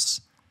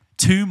course,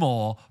 2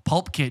 more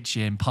Pulp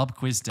Kitchen pub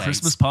quiz dates.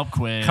 Christmas pub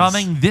quiz.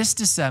 Coming this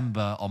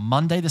December on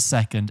Monday the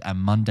 2nd and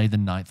Monday the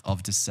 9th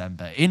of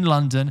December in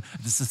London.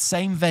 It's the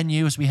same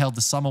venue as we held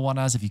the summer one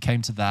as, if you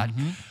came to that.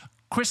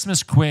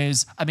 Christmas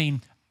quiz. I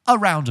mean,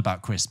 around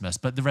about Christmas,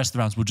 but the rest of the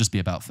rounds will just be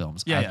about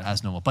films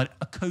as normal. But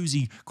a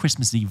cozy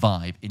Christmassy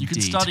vibe indeed. You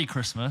can study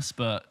Christmas,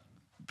 but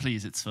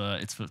please, it's for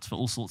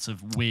all sorts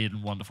of weird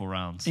and wonderful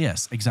rounds.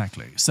 Yes,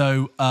 exactly.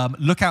 So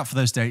look out for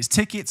those dates.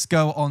 Tickets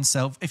go on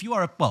sale. If you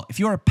are a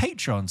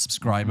Patreon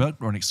subscriber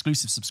or an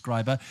exclusive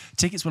subscriber,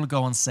 tickets will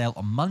go on sale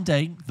on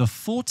Monday, the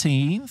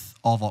 14th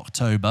of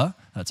October.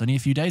 That's only a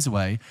few days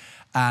away.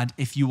 And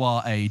if you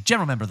are a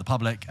general member of the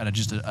public and are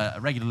just a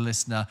regular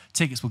listener,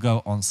 tickets will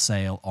go on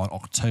sale on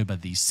October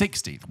the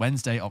 16th,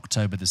 Wednesday,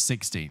 October the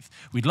 16th.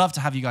 We'd love to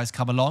have you guys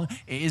come along.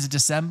 It is a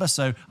December,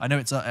 so I know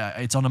it's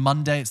on a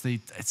Monday.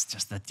 It's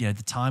just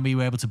the time we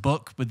were able to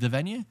book with the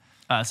venue.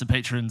 So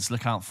patrons,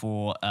 look out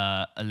for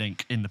a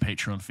link in the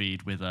Patreon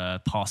feed with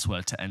a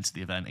password to enter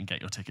the event and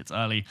get your tickets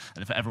early.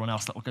 And for everyone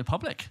else, that will go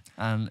public,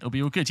 and it'll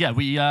be all good. Yeah,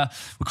 we're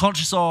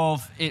conscious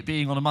of it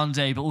being on a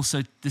Monday, but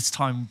also this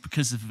time,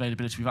 because of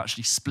availability, we've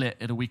actually split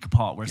it a week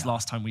apart, whereas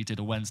last time we did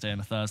a Wednesday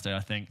and a Thursday, I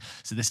think.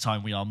 So this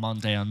time we are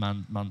Monday and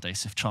Monday,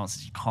 so if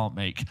chances you can't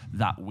make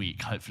that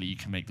week, hopefully you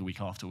can make the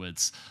week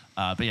afterwards.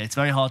 But yeah, it's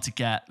very hard to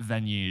get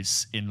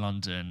venues in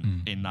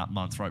London in that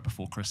month right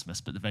before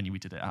Christmas, but the venue we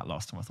did it at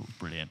last time I thought was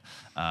brilliant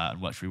and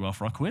worked really well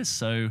for our quiz.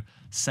 So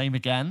same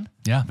again.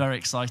 Yeah. Very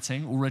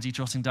exciting. Already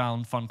jotting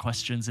down fun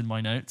questions in my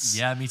notes.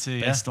 Yeah, me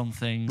too. Based on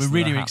things. We're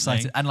really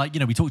excited. And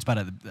we talked about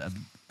it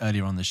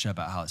earlier on the show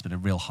about how it's been a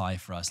real high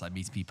for us,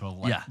 meeting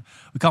people.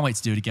 We can't wait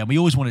to do it again. We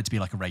always want it to be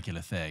like a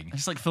regular thing. And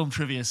just film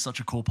trivia is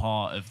such a core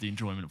part of the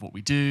enjoyment of what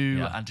we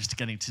do, and just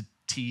getting to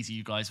tease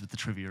you guys with the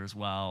trivia as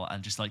well,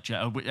 and just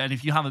and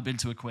if you haven't been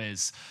to a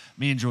quiz,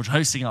 me and George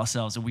hosting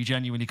ourselves, and we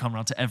genuinely come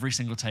around to every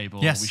single table.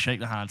 We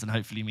shake the hands and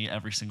hopefully meet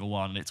every single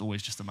one, and it's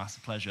always just a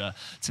massive pleasure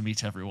to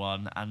meet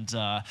everyone. And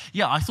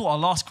I thought our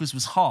last quiz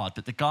was hard,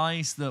 but the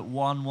guys that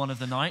won one of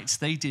the nights,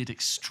 they did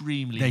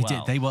extremely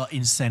well. They were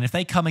insane. If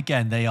they come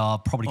again, they are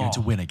probably going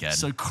to win again.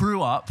 So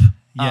crew up.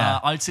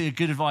 I'd say a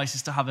good advice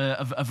is to have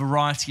a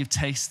variety of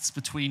tastes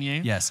between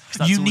you. Yes.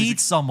 You need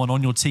someone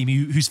on your team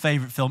whose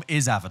favourite film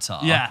is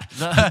Avatar. Yeah.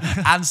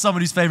 And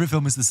someone whose favourite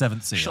film is The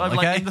Seventh Seal.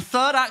 In the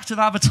third act of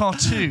Avatar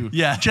 2,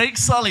 Jake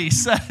Sully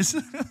says...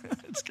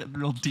 It's getting a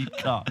real deep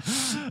cut.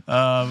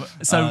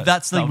 So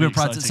that's the real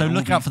practice. So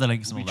look out for the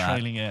links and all that. We'll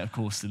be trailing it, of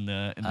course, in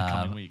the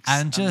coming weeks.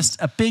 And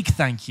just a big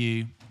thank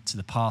you to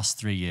the past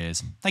 3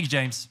 years. Thank you,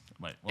 James.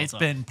 It's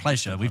been a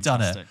pleasure. We've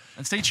done it.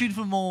 And stay tuned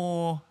for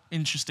more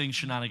interesting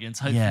shenanigans.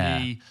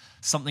 Hopefully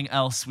something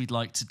else we'd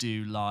like to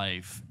do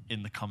live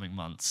in the coming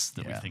months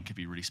that we think could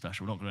be really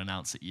special. We're not going to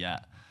announce it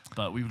yet,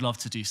 but we would love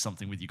to do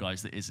something with you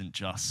guys that isn't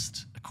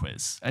just a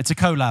quiz. It's a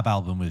collab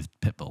album with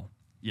Pitbull.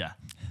 Yeah,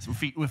 so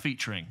we're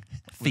featuring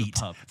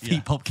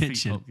Pulp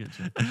Kitchen.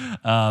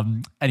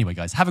 Anyway,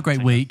 guys, have a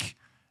great week.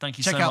 Thank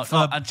you so much.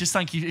 And just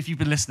thank you if you've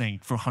been listening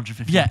for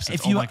 150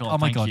 episodes. Oh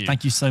my god,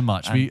 thank you so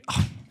much.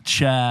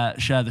 share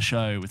the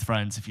show with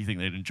friends if you think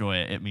they'd enjoy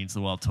it. It means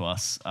the world to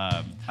us.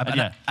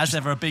 As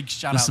ever, a big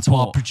shout out to our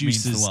support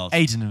producers, means the world.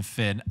 Aidan and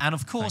Finn. And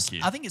of course,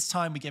 I think it's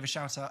time we give a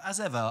shout out, as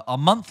ever, our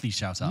monthly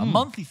shout out, a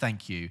monthly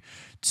thank you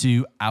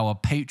to our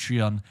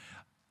Patreon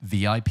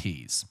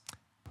VIPs.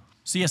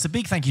 So yes, a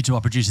big thank you to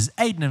our producers,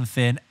 Aidan and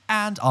Finn,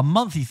 and our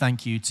monthly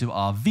thank you to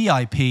our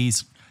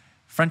VIPs,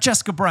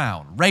 Francesca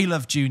Brown, Ray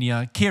Love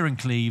Jr., Kieran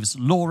Cleves,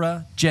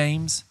 Laura,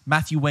 James,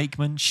 Matthew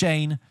Wakeman,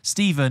 Shane,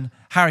 Stephen,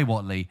 Harry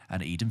Watley,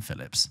 and Eden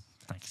Phillips.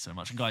 Thank you so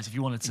much. And guys, if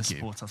you wanted to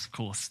support us, of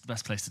course, the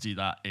best place to do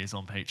that is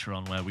on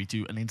Patreon, where we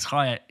do an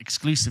entire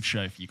exclusive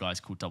show for you guys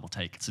called Double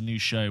Take. It's a new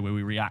show where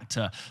we react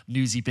to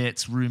newsy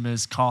bits,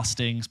 rumours,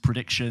 castings,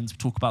 predictions. We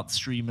talk about the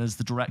streamers,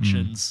 the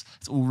directions.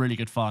 It's all really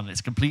good fun. It's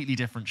a completely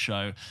different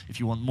show. If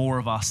you want more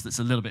of us that's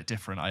a little bit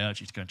different, I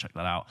urge you to go and check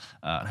that out.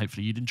 And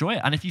hopefully you'd enjoy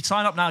it. And if you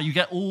sign up now, you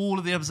get all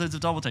of the episodes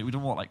of Double Take. We've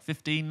done what, like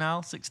 15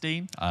 now?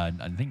 16? I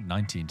think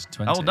 19 to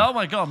 20. Oh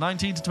my God,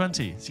 19 to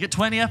 20. So you get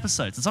 20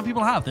 episodes. And some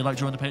people have. They like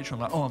join the Patreon,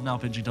 like, oh, I'm now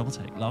binging Double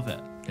Take. Love it.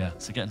 Yeah.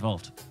 So get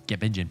involved. Get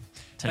binging.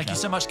 Thank care. you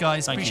so much,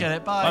 guys. Thank Appreciate you.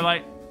 it.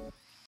 Bye.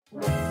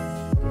 Bye-bye.